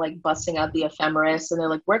astrologers and they're like busting out the ephemeris and they're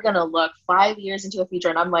like, we're going to look 5 years into the future.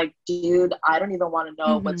 And I'm like, dude, I don't even want to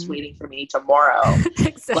know what's waiting for me tomorrow.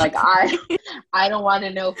 Exactly. Like I don't want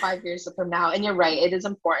to know 5 years from now. And you're right. It is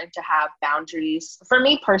important to have boundaries. For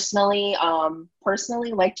me personally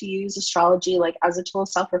like to use astrology like as a tool of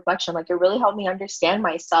self-reflection. Like it really helped me understand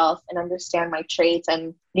myself and understand my traits.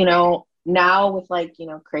 And, you know, now with like, you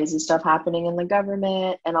know, crazy stuff happening in the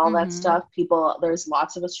government and all that stuff, there's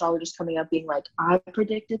lots of astrologers coming up being like, I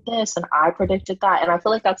predicted this and I predicted that. And I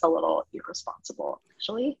feel like that's a little irresponsible,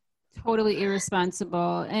 actually. Totally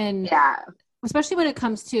irresponsible. And Yeah. especially when it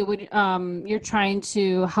comes to when you're trying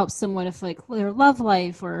to help someone with like their love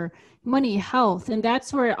life or money, health. And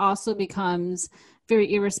that's where it also becomes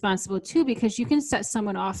very irresponsible too, because you can set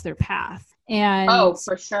someone off their path. And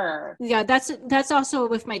for sure. yeah, that's also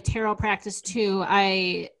with my tarot practice too.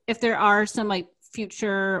 If there are some like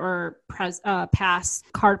future or past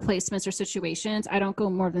card placements or situations, I don't go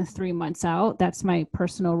more than 3 months out. That's my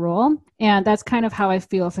personal rule. And that's kind of how I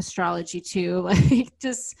feel with astrology too. Like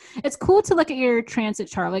just, it's cool to look at your transit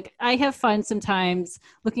chart. Like I have fun sometimes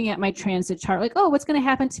looking at my transit chart, like, oh, what's going to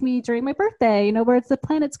happen to me during my birthday? You know, where the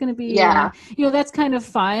planet's going to be. Yeah. And, you know, that's kind of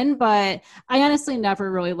fun, but I honestly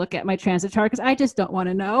never really look at my transit chart because I just don't want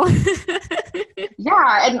to know.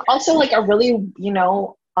 Yeah. And also like a really, you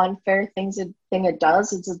know, unfair thing it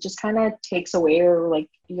does is it just kind of takes away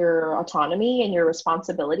your autonomy and your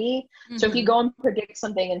responsibility. So if you go and predict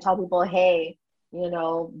something and tell people, hey, you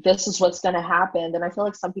know, this is what's going to happen, then I feel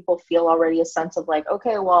like some people feel already a sense of like,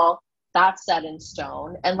 okay, well, that's set in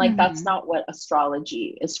stone. And like, that's not what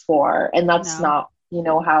astrology is for. And that's not, you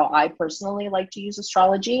know, how I personally like to use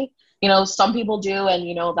astrology. You know, some people do, and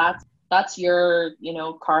you know, that's your, you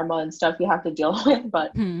know, karma and stuff you have to deal with.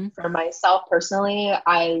 But for myself personally,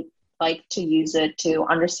 I like to use it to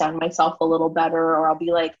understand myself a little better. Or I'll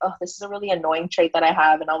be like, oh, this is a really annoying trait that I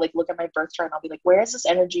have. And I'll like look at my birth chart and I'll be like, where is this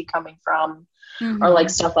energy coming from? Or like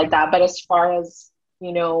stuff like that. But as far as,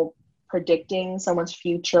 you know, predicting someone's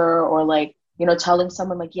future or like, you know, telling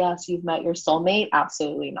someone like, yes, you've met your soulmate,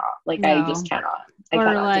 absolutely not. Like, I just cannot.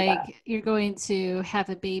 Or like you're going to have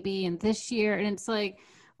a baby in this year. And it's like,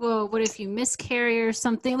 well, what if you miscarry or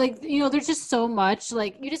something? Like, you know, there's just so much,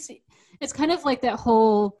 like it's kind of like that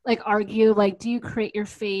whole like argue, like, do you create your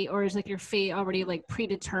fate or is like your fate already like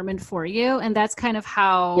predetermined for you? And that's kind of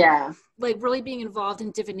how, like really being involved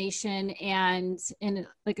in divination and in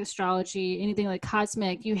like astrology, anything like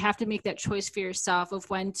cosmic, you have to make that choice for yourself of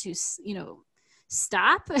when to, you know,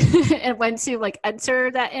 stop and when to like enter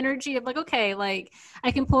that energy of like, okay, like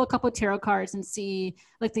I can pull a couple of tarot cards and see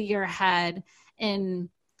like the year ahead, and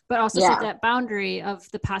but also set that boundary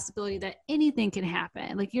of the possibility that anything can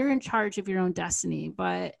happen. Like you're in charge of your own destiny,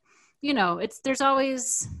 but you know, there's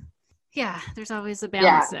always a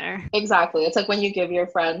balance there. Exactly. It's like when you give your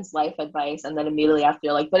friends life advice and then immediately after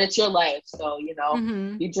you're like, but it's your life. So, you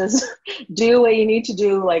know, you just do what you need to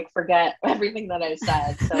do, like forget everything that I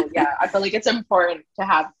said. So yeah, I feel like it's important to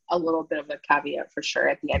have a little bit of a caveat for sure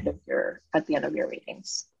at the end of your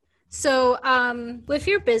readings. So with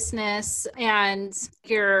your business and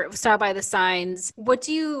your Style by the Signs, what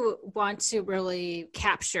do you want to really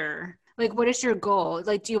capture? Like, what is your goal?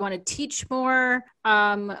 Like, do you want to teach more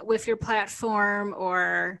with your platform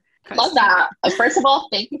or? Love that. First of all,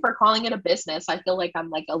 thank you for calling it a business. I feel like I'm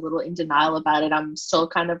like a little in denial about it. I'm still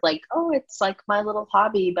kind of like, oh, it's like my little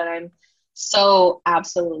hobby, but I'm so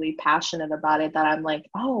absolutely passionate about it that I'm like,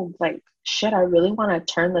 oh, like shit, I really want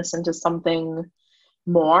to turn this into something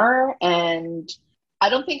more. And I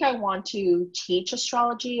don't think I want to teach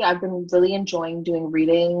astrology. I've been really enjoying doing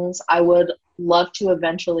readings. I would love to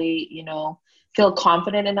eventually, you know, feel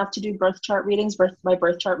confident enough to do birth chart readings. My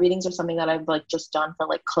birth chart readings are something that I've like just done for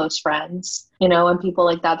like close friends, you know, and people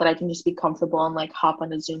like that I can just be comfortable and like hop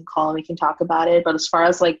on a Zoom call and we can talk about it. But as far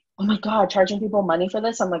as like, oh my God, charging people money for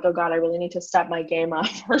this, I'm like, oh God, I really need to step my game up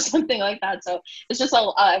or something like that. So it's just,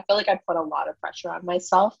 I feel like I put a lot of pressure on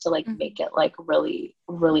myself to like make it like really,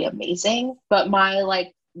 really amazing. But my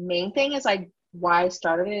like main thing is why I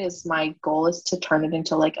started it is my goal is to turn it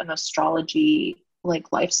into like an astrology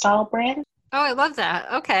like lifestyle brand. Oh, I love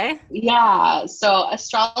that. Okay. Yeah. So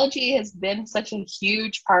astrology has been such a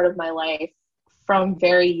huge part of my life from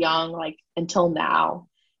very young, like until now.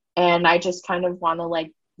 And I just kind of want to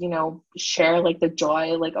like, you know, share like the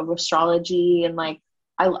joy like of astrology and like,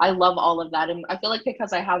 I love all of that. And I feel like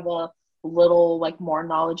because I have a little like more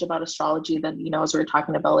knowledge about astrology than, you know, as we were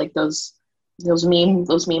talking about like those meme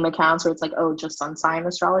accounts where it's like, oh, just sun sign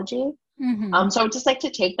astrology. So I would just like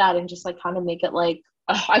to take that and just like kind of make it like,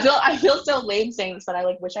 I feel so lame saying this, but I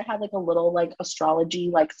like wish I had like a little like astrology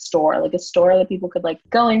like store, like a store that people could like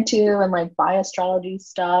go into and like buy astrology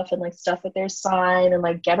stuff and like stuff with their sign and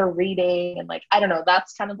like get a reading and like I don't know,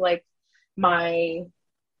 that's kind of like my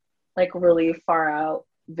like really far out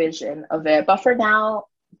vision of it. But for now,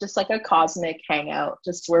 just like a cosmic hangout,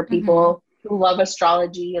 just where Mm-hmm. people who love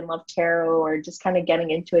astrology and love tarot or just kind of getting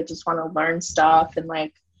into it, just want to learn stuff. And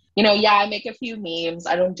like, you know, yeah, I make a few memes.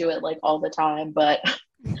 I don't do it like all the time, but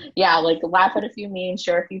yeah, like laugh at a few memes,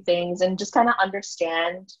 share a few things, and just kind of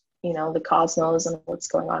understand, you know, the cosmos and what's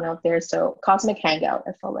going on out there. So cosmic hangout,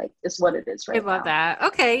 I feel like, is what it is I right love now. that.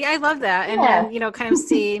 Okay, I love that. And Yeah. then, you know, kind of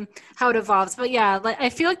see how it evolves. But yeah, like I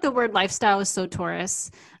feel like the word lifestyle is so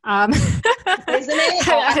Taurus. Isn't it?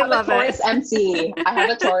 Oh, I I have a love it. Taurus MC. I have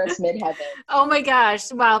a Taurus midheaven. Oh my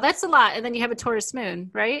gosh. Wow, that's a lot. And then you have a Taurus moon,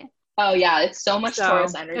 right? Oh yeah, it's so much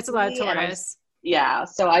Taurus So it's a lot of energy, and Taurus. yeah,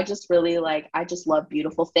 so I just really like, I just love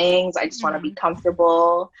beautiful things. I just want to be Hmm.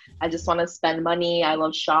 comfortable. I just want to spend money. I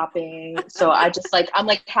love shopping. So I just like, I'm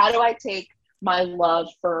like, how do I take my love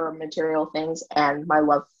for material things and my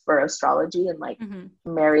love for astrology and like Hmm.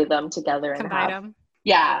 marry them together and Combine have, them.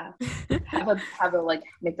 yeah, have a like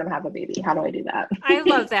make them have a baby. How do I do that? I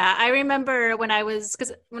love that. I remember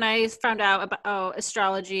because when I found out about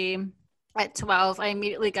astrology at 12, I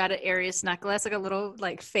immediately got an Aries necklace, like a little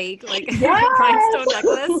like fake like Yes. rhinestone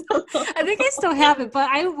necklace. I think I still have it, but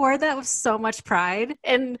I wore that with so much pride.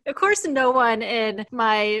 And of course, no one in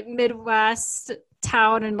my Midwest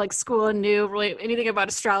town and like school knew really anything about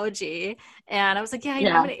astrology. And I was like, yeah, you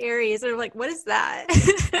know, I'm Yeah. an Aries. And they're like, what is that?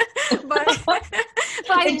 but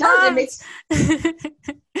but It does. It I makes loved.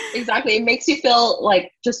 exactly. It makes you feel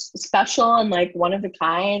like just special and like one of a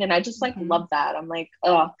kind. And I just like Mhm. love that. I'm like,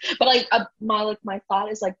 oh, but my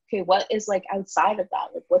thought is like, okay, what is like outside of that?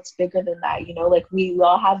 Like, what's bigger than that? You know, like we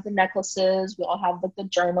all have the necklaces, we all have like the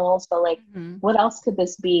journals, but like, Mhm. what else could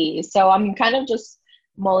this be? So I'm kind of just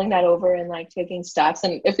mulling that over and like taking steps.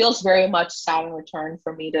 And it feels very much Saturn return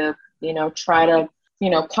for me to, you know, try to, you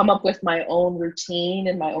know, come up with my own routine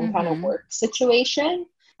and my own kind of Mhm. work situation.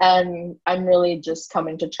 And I'm really just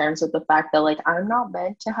coming to terms with the fact that like I'm not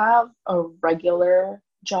meant to have a regular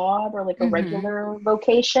job or like a Mhm. regular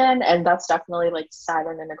vocation. And that's definitely like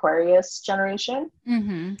Saturn and Aquarius generation.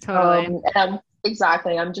 Mhm. Totally. And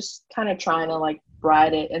I'm just kind of trying to like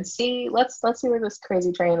ride it and see, let's see where this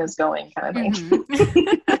crazy train is going kind of Mhm.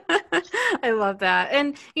 thing. I love that.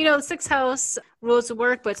 And you know, the sixth house rules of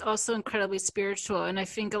work, but it's also incredibly spiritual. And I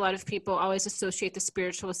think a lot of people always associate the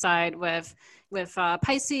spiritual side with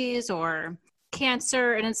Pisces or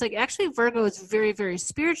Cancer, and it's like actually Virgo is very, very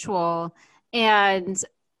spiritual. And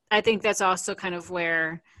I think that's also kind of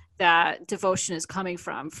where that devotion is coming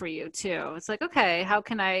from for you too. It's like, okay, how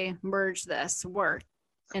can I merge this work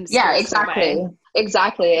in a Yeah, spiritual way?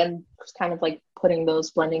 exactly. And just kind of like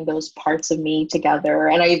blending those parts of me together.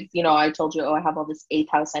 And I, you know, I told you, oh, I have all this eighth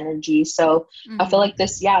house energy. So I feel Hmm. like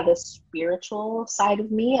this spiritual side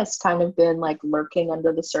of me has kind of been like lurking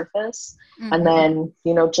under the surface. And Hmm. then,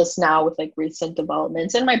 you know, just now with like recent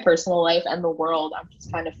developments in my personal life and the world, I'm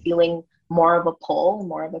just kind of feeling more of a pull,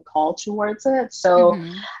 more of a call towards it. So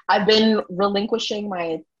Hmm. I've been relinquishing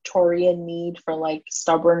my Taurian need for like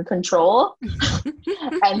stubborn control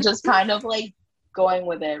and just kind of like going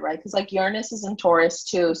with it, right? Because like Uranus is in Taurus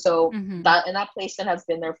too, so Hmm. that placement has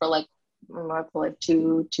been there for like for like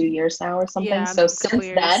two years now or something. Yeah, So a couple since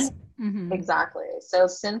years. then, Hmm. exactly. So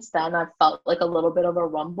since then, I've felt like a little bit of a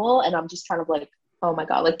rumble, and I'm just kind of like, oh my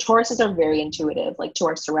god, like Tauruses are very intuitive, like to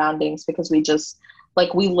our surroundings because we just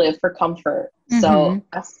like we live for comfort. So Hmm.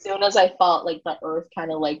 as soon as I felt like the earth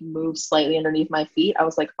kind of like moved slightly underneath my feet, I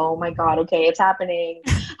was like, oh my god, okay, it's happening.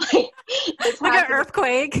 Like it's Like an happening.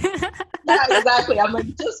 earthquake. Yeah, exactly. I'm like,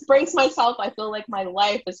 just brace myself. I feel like my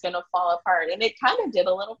life is going to fall apart. And it kind of did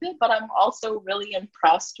a little bit, but I'm also really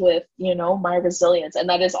impressed with, you know, my resilience. And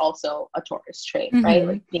that is also a Taurus trait, right? Hmm.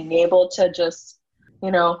 Like being able to just,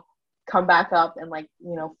 you know, come back up and like,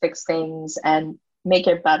 you know, fix things and make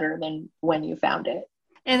it better than when you found it.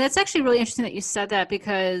 And that's actually really interesting that you said that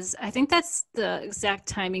because I think that's the exact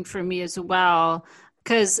timing for me as well.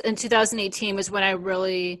 Because in 2018 was when I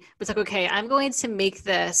really was like, okay, I'm going to make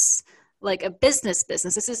this like a business. This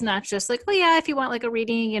is not just like, oh yeah, if you want like a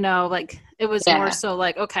reading, you know, like it was more Yeah. so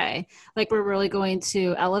like, okay, like we're really going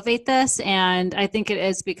to elevate this. And I think it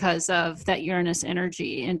is because of that Uranus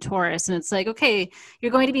energy in Taurus. And it's like, okay,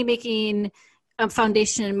 you're going to be making a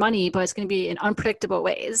foundation and money, but it's going to be in unpredictable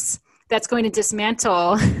ways that's going to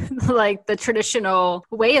dismantle like the traditional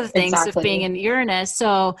way of things of being Exactly. in Uranus.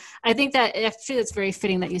 So I think that actually it's very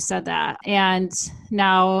fitting that you said that. And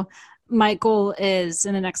now my goal is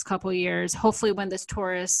in the next couple of years, hopefully when this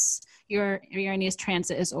Taurus Uranus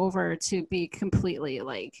transit is over, to be completely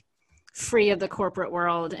like free of the corporate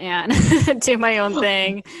world and do my own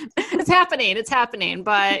thing. It's happening.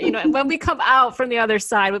 But you know, when we come out from the other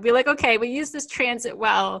side, we'll be like, okay, we use this transit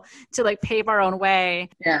well to like pave our own way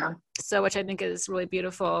Yeah. so which I think is really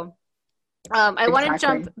beautiful. I want to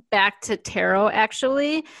jump back to tarot,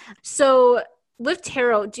 actually. So with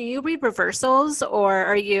tarot, do you read reversals, or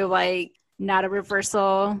are you like not a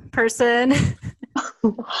reversal person?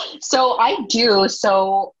 So I do.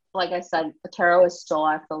 So like I said, tarot is still,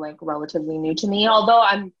 I feel like, relatively new to me, although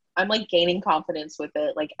I'm like gaining confidence with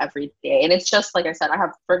it like every day. And it's just like I said, I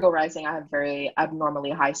have Virgo rising. I have very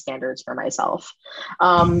abnormally high standards for myself.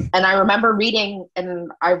 And I remember reading,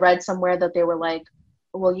 and I read somewhere that they were like,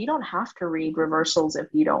 well, you don't have to read reversals if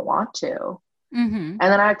you don't want to. And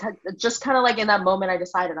then I just kind of like in that moment, I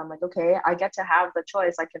decided, I'm like, okay, I get to have the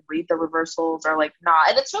choice. I can read the reversals or like not.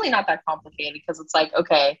 And it's really not that complicated, because it's like,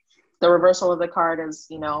 okay, the reversal of the card is,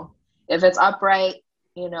 if it's upright,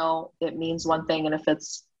 it means one thing. And if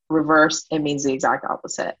it's reversed, it means the exact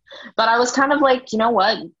opposite. But I was kind of like, you know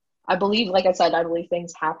what? I believe, like I said, I believe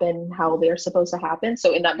things happen how they're supposed to happen.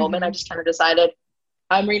 So in that moment, I just kind of decided,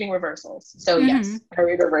 I'm reading reversals. So yes, I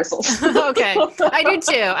read reversals. Okay. I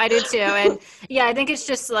do too. And yeah, I think it's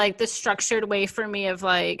just like the structured way for me of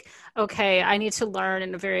like, okay, I need to learn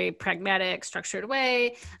in a very pragmatic, structured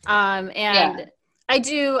way. I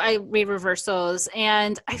read reversals,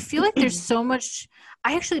 and I feel like there's so much,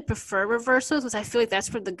 I actually prefer reversals because I feel like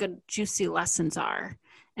that's where the good juicy lessons are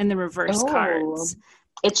in the reverse cards.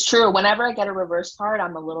 It's true. Whenever I get a reverse card,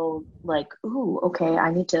 I'm a little like, ooh, okay,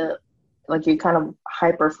 I need to, like, you kind of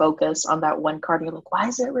hyper focus on that one card. You're like, why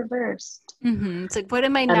is it reversed? It's like, what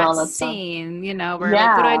am I not seeing? Like, what do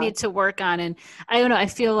I need to work on? And I don't know, I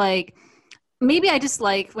feel like maybe I just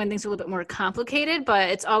like when things are a little bit more complicated, but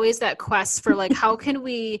it's always that quest for like, how can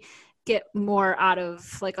we get more out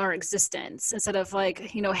of like our existence instead of like,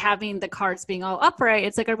 having the cards being all upright.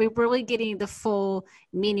 It's like, are we really getting the full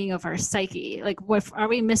meaning of our psyche? Like, what are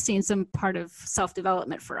we missing some part of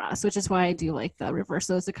self-development for us? Which is why I do like the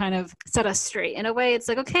reversals to kind of set us straight in a way. It's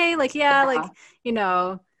like, okay, like, like,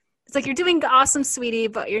 it's like, you're doing awesome, sweetie,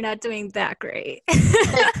 but you're not doing that great.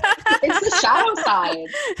 It's the shadow side.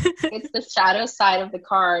 It's the shadow side of the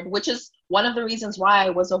card, which is one of the reasons why I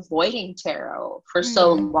was avoiding tarot for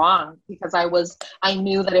so long, because I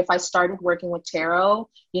knew that if I started working with tarot,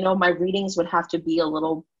 my readings would have to be a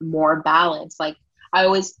little more balanced. Like, I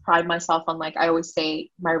always pride myself on, like, I always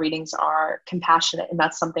say my readings are compassionate, and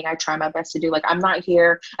that's something I try my best to do. Like, I'm not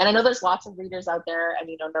here, and I know there's lots of readers out there, and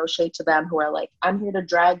no shade to them, who are like, I'm here to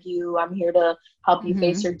drag you, I'm here to help you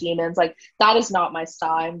face your demons. Like, that is not my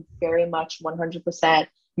style. I'm very much 100%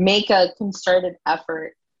 make a concerted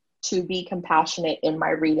effort to be compassionate in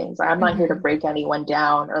my readings. I'm not here to break anyone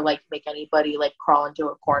down or like make anybody like crawl into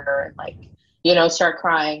a corner and like, start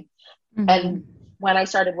crying. And when I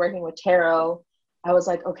started working with tarot, I was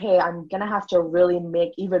like, okay, I'm going to have to really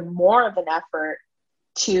make even more of an effort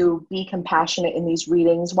to be compassionate in these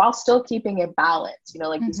readings while still keeping it balanced.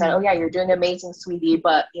 Like you said, oh yeah, you're doing amazing, sweetie,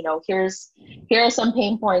 but here are some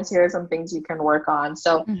pain points, here are some things you can work on.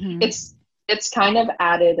 So it's kind of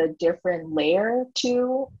added a different layer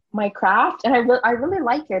to my craft, and I really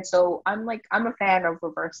like it. So I'm a fan of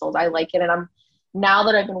reversals. I like it, and now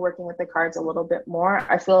that I've been working with the cards a little bit more,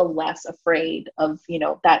 I feel less afraid of,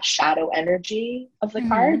 that shadow energy of the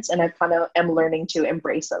cards. And I kind of am learning to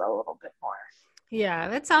embrace it a little bit more. Yeah,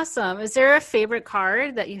 that's awesome. Is there a favorite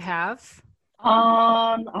card that you have?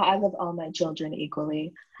 I love all my children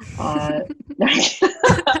equally.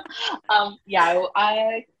 Yeah,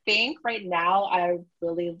 I think right now I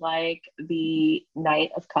really like the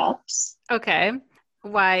Knight of Cups. Okay.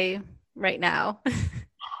 Why right now?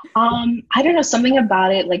 I don't know, something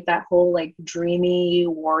about it, like that whole like dreamy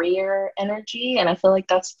warrior energy, and I feel like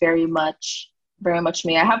that's very much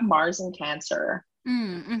me. I have Mars in Cancer,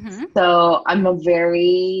 so I'm a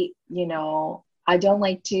very, I don't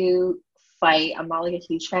like to fight. I'm not like a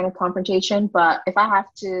huge fan of confrontation, but if I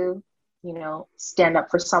have to, stand up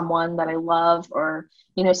for someone that I love, or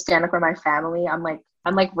stand up for my family, I'm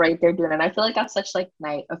like right there doing it. And I feel like that's such like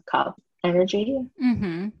Knight of Cup energy.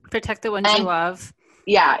 Protect the ones you love.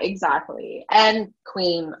 Yeah, exactly. And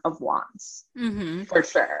Queen of Wands, for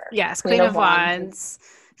sure. Yes, Queen of Wands.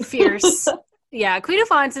 Fierce. Yeah, Queen of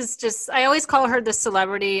Wands is just, I always call her the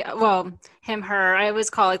celebrity, well, him, her, I always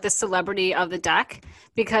call like the celebrity of the deck,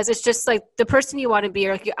 because it's just like the person you want to be,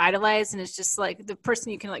 or like you idolize, and it's just like the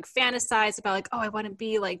person you can like fantasize about, like, oh, I want to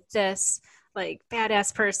be like this like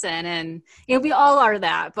badass person. And we all are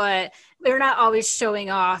that, but we're not always showing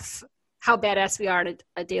off how badass we are on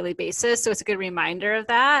a daily basis. So it's a good reminder of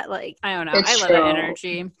that. Like, I don't know. I love that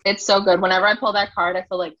energy. It's so good. Whenever I pull that card, I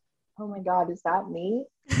feel like, oh my God, is that me?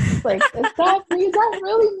 Like, is that me? Is that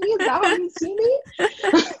really me? Is that how you see me?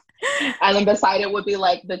 And then beside it would be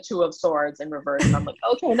like the Two of Swords in reverse. And I'm like,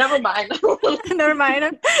 okay, never mind. Never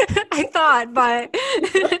mind. I thought, but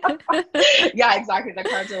yeah, exactly. The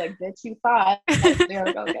cards are like, bitch, you thought. You're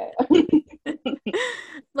like, okay.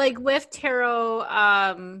 Like with tarot,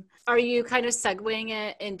 are you kind of segueing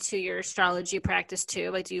it into your astrology practice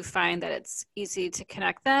too? Like, do you find that it's easy to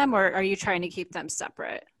connect them, or are you trying to keep them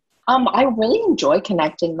separate? I really enjoy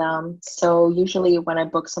connecting them. So usually when I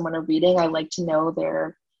book someone a reading, I like to know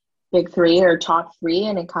their big three or top three,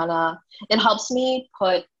 and it helps me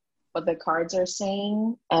put what the cards are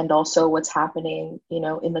saying and also what's happening,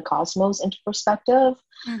 in the cosmos into perspective.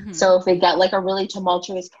 Mm-hmm. So if they get like a really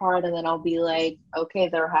tumultuous card, and then I'll be like, okay,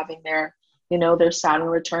 they're having their Saturn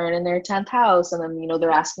return in their 10th house, and then, they're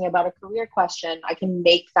asking about a career question, I can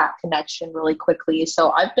make that connection really quickly.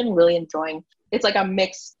 So I've been really enjoying. It's like a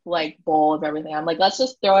mixed like bowl of everything. I'm like, let's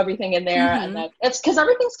just throw everything in there. Mm-hmm. And then it's because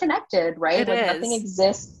everything's connected, right? Nothing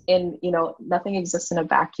exists in a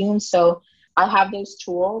vacuum. So I have those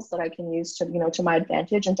tools that I can use to my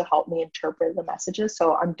advantage and to help me interpret the messages.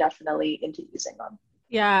 So I'm definitely into using them.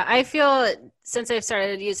 Yeah, I feel since I've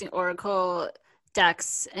started using Oracle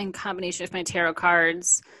decks in combination with my tarot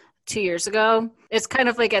cards 2 years ago, it's kind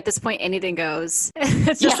of like at this point anything goes.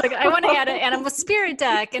 It's just like I want to add an animal spirit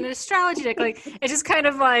deck and an astrology deck. Like it's just kind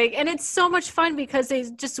of like, and it's so much fun because they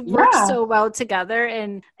just work so well together,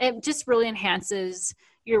 and it just really enhances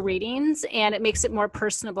your readings, and it makes it more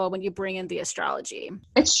personable when you bring in the astrology.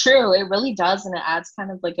 It's true. It really does. And it adds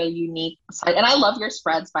kind of like a unique side. And I love your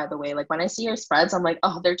spreads, by the way. Like when I see your spreads, I'm like,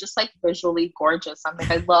 oh, they're just like visually gorgeous. I'm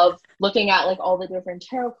like, I love looking at like all the different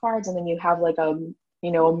tarot cards, and then you have like a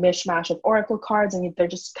mishmash of oracle cards, and they're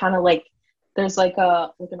just kind of like, there's like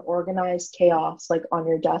an organized chaos like on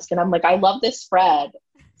your desk. And I'm like, I love this spread.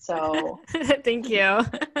 So thank you.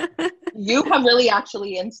 You have really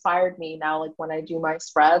actually inspired me now. Like when I do my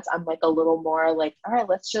spreads, I'm like a little more like, all right,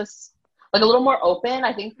 let's just like a little more open.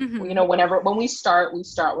 I think, when we start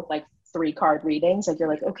with like 3 card readings. Like you're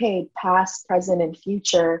like, okay, past, present, and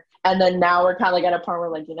future. And then now we're kind of like at a point where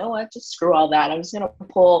like, you know what, just screw all that. I'm just going to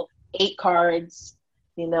pull 8 cards,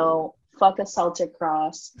 fuck a Celtic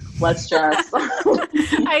cross. Let's just. Oh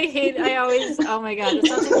my God, the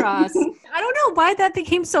Celtic cross. I don't know why that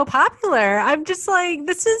became so popular. I'm just like,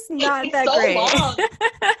 this is not that so great.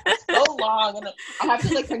 It's so long. And I have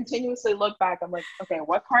to like continuously look back. I'm like, okay,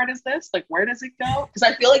 what card is this? Like, where does it go? Because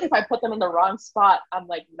I feel like if I put them in the wrong spot, I'm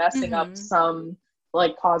like messing up some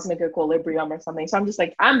like cosmic equilibrium or something. So I'm just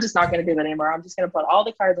like, I'm just not going to do that anymore. I'm just going to put all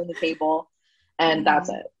the cards on the table, and that's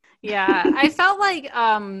it. Yeah. I felt like,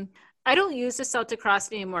 I don't use the Celtic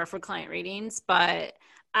cross anymore for client readings, but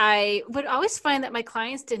I would always find that my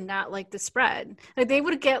clients did not like the spread. Like they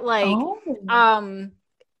would get like,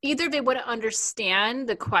 either they wouldn't understand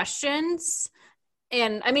the questions.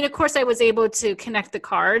 And I mean, of course I was able to connect the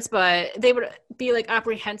cards, but they would be like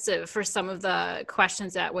apprehensive for some of the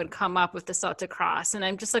questions that would come up with the Celtic cross. And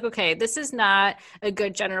I'm just like, okay, this is not a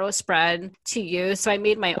good general spread to use. So I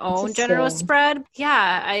made my own general spread.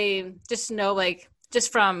 Yeah. I just know like, just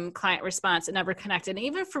from client response, it never connected. And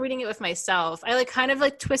even for reading it with myself, I like kind of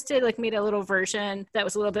like twisted, like made a little version that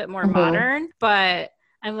was a little bit more modern, but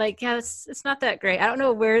I'm like, yeah, it's not that great. I don't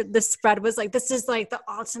know where the spread was like, this is like the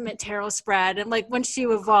ultimate tarot spread. And like once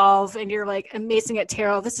you evolve and you're like amazing at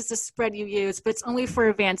tarot, this is the spread you use, but it's only for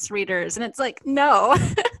advanced readers. And it's like, no,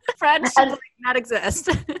 spread should like not exist.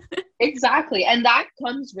 Exactly. And that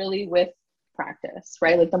comes really with practice,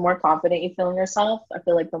 right? Like the more confident you feel in yourself, I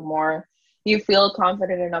feel like the more you feel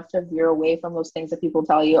confident enough to veer away from those things that people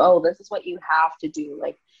tell you, oh, this is what you have to do.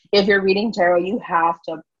 Like if you're reading tarot, you have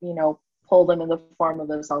to, pull them in the form of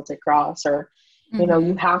a Celtic cross, or,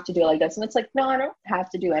 you have to do it like this. And it's like, no, I don't have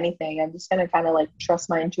to do anything. I'm just going to kind of like trust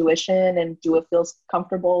my intuition and do what feels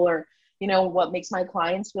comfortable, or, what makes my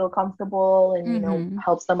clients feel comfortable and,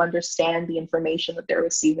 helps them understand the information that they're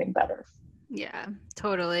receiving better. Yeah,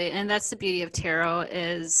 totally. And that's the beauty of tarot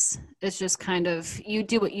is it's just kind of, you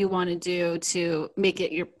do what you want to do to make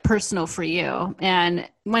it your personal for you. And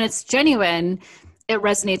when it's genuine, it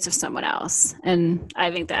resonates with someone else. And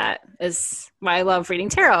I think that is why I love reading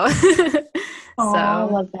tarot. Oh, I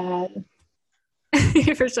love that.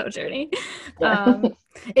 For so journey. Yeah.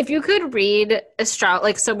 If you could read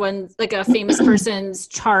like someone, like a famous person's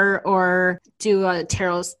chart, or do a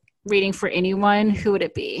tarot reading for anyone, who would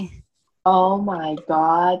it be? Oh my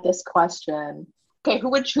God, this question. Okay, who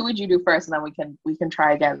would you do first, and then we can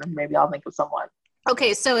try again, and maybe I'll think of someone.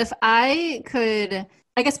 Okay, so if I could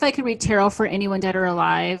read tarot for anyone dead or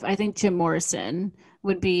alive, I think Jim Morrison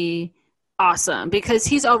would be awesome because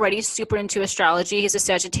he's already super into astrology. He's a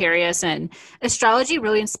Sagittarius, and astrology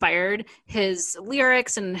really inspired his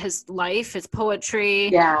lyrics and his life, his poetry,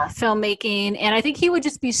 filmmaking. And I think he would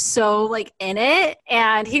just be so like in it,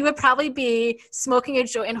 and he would probably be smoking a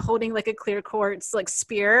joint and holding like a clear quartz like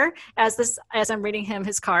spear as I'm reading him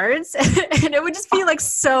his cards. And it would just be like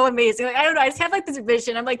so amazing. Like, I don't know, I just have like this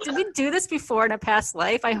vision. I'm like, did we do this before in a past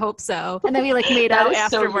life? I hope so. And then we like made out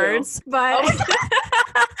afterwards. So but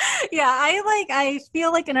yeah, I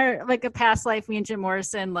feel like in our like a past life, me and Jim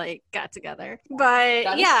Morrison like got together. But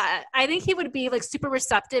I think he would be like super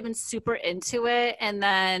receptive and super into it. And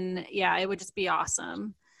then it would just be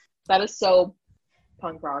awesome. That is so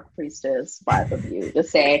punk rock priestess vibe of you to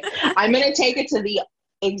say. I'm gonna take it to the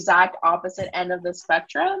exact opposite end of the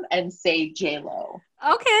spectrum and say J-Lo.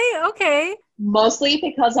 Okay. Mostly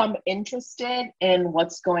because I'm interested in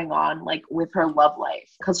what's going on like with her love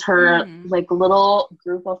life, because her like little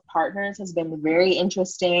group of partners has been very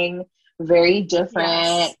interesting, very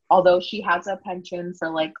different. Although she has a penchant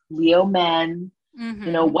for like Leo men.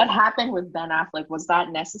 You know, what happened with Ben Affleck? Was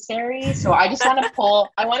that necessary? So I just want to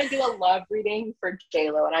I want to do a love reading for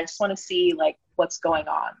J-Lo, and I just want to see like what's going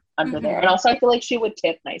on under there. And also I feel like she would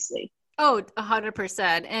tip nicely. Oh,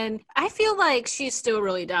 100%. And I feel like she's still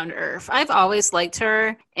really down to earth. I've always liked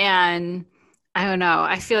her, and I don't know,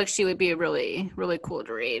 I feel like she would be really, really cool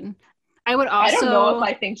to read. I don't know if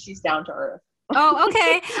I think she's down to earth. Oh,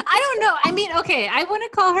 okay. I don't know. I mean, okay, I want to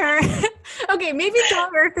call her, okay, maybe down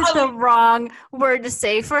to earth is the wrong word to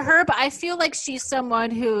say for her, but I feel like she's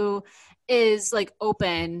someone who is like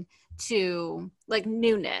open to like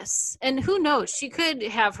newness, and who knows, she could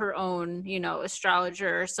have her own, you know,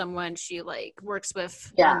 astrologer or someone she like works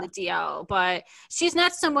with on the DL, but she's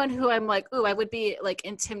not someone who I'm like, ooh, I would be like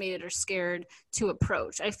intimidated or scared to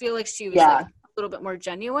approach. I feel like she was like a little bit more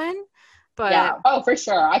genuine. But oh, for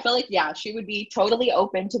sure. I feel like she would be totally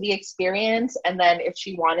open to the experience, and then if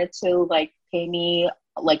she wanted to like pay me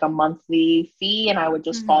like a monthly fee, and I would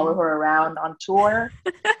just follow her around on tour,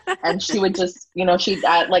 and she would just, you know,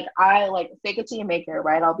 I like fake it till you make it,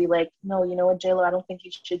 right? I'll be like, no, you know what, J-Lo, I don't think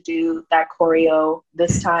you should do that choreo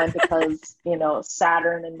this time because, you know,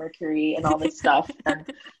 Saturn and Mercury and all this stuff.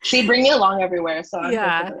 And she'd bring me along everywhere, so I'm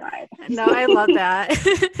here for the ride. No, I love that.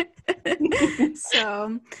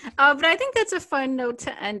 So, but I think that's a fun note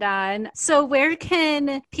to end on. So where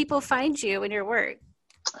can people find you and your work?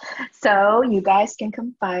 So you guys can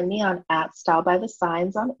come find me on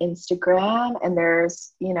 @StyleByTheSigns on Instagram, and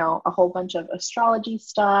there's, you know, a whole bunch of astrology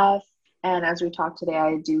stuff. And as we talked today,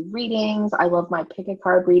 I do readings. I love my pick a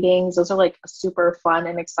card readings. Those are like a super fun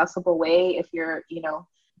and accessible way if you're, you know,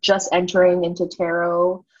 just entering into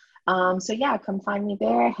tarot. So yeah, come find me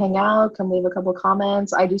there, hang out, come leave a couple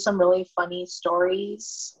comments. I do some really funny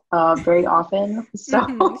stories very often. So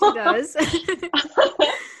she does.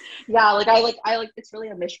 Yeah, I like it's really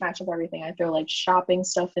a mishmash of everything. I throw like shopping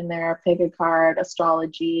stuff in there, pick a card,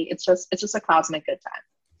 astrology. It's just a cosmic good time.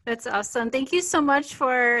 That's awesome. Thank you so much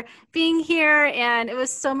for being here, and it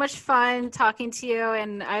was so much fun talking to you,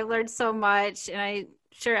 and I learned so much, and I'm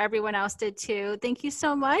sure everyone else did too. Thank you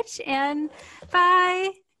so much, and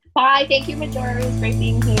bye. Bye. Thank you, Majora. It was great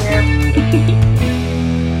being here.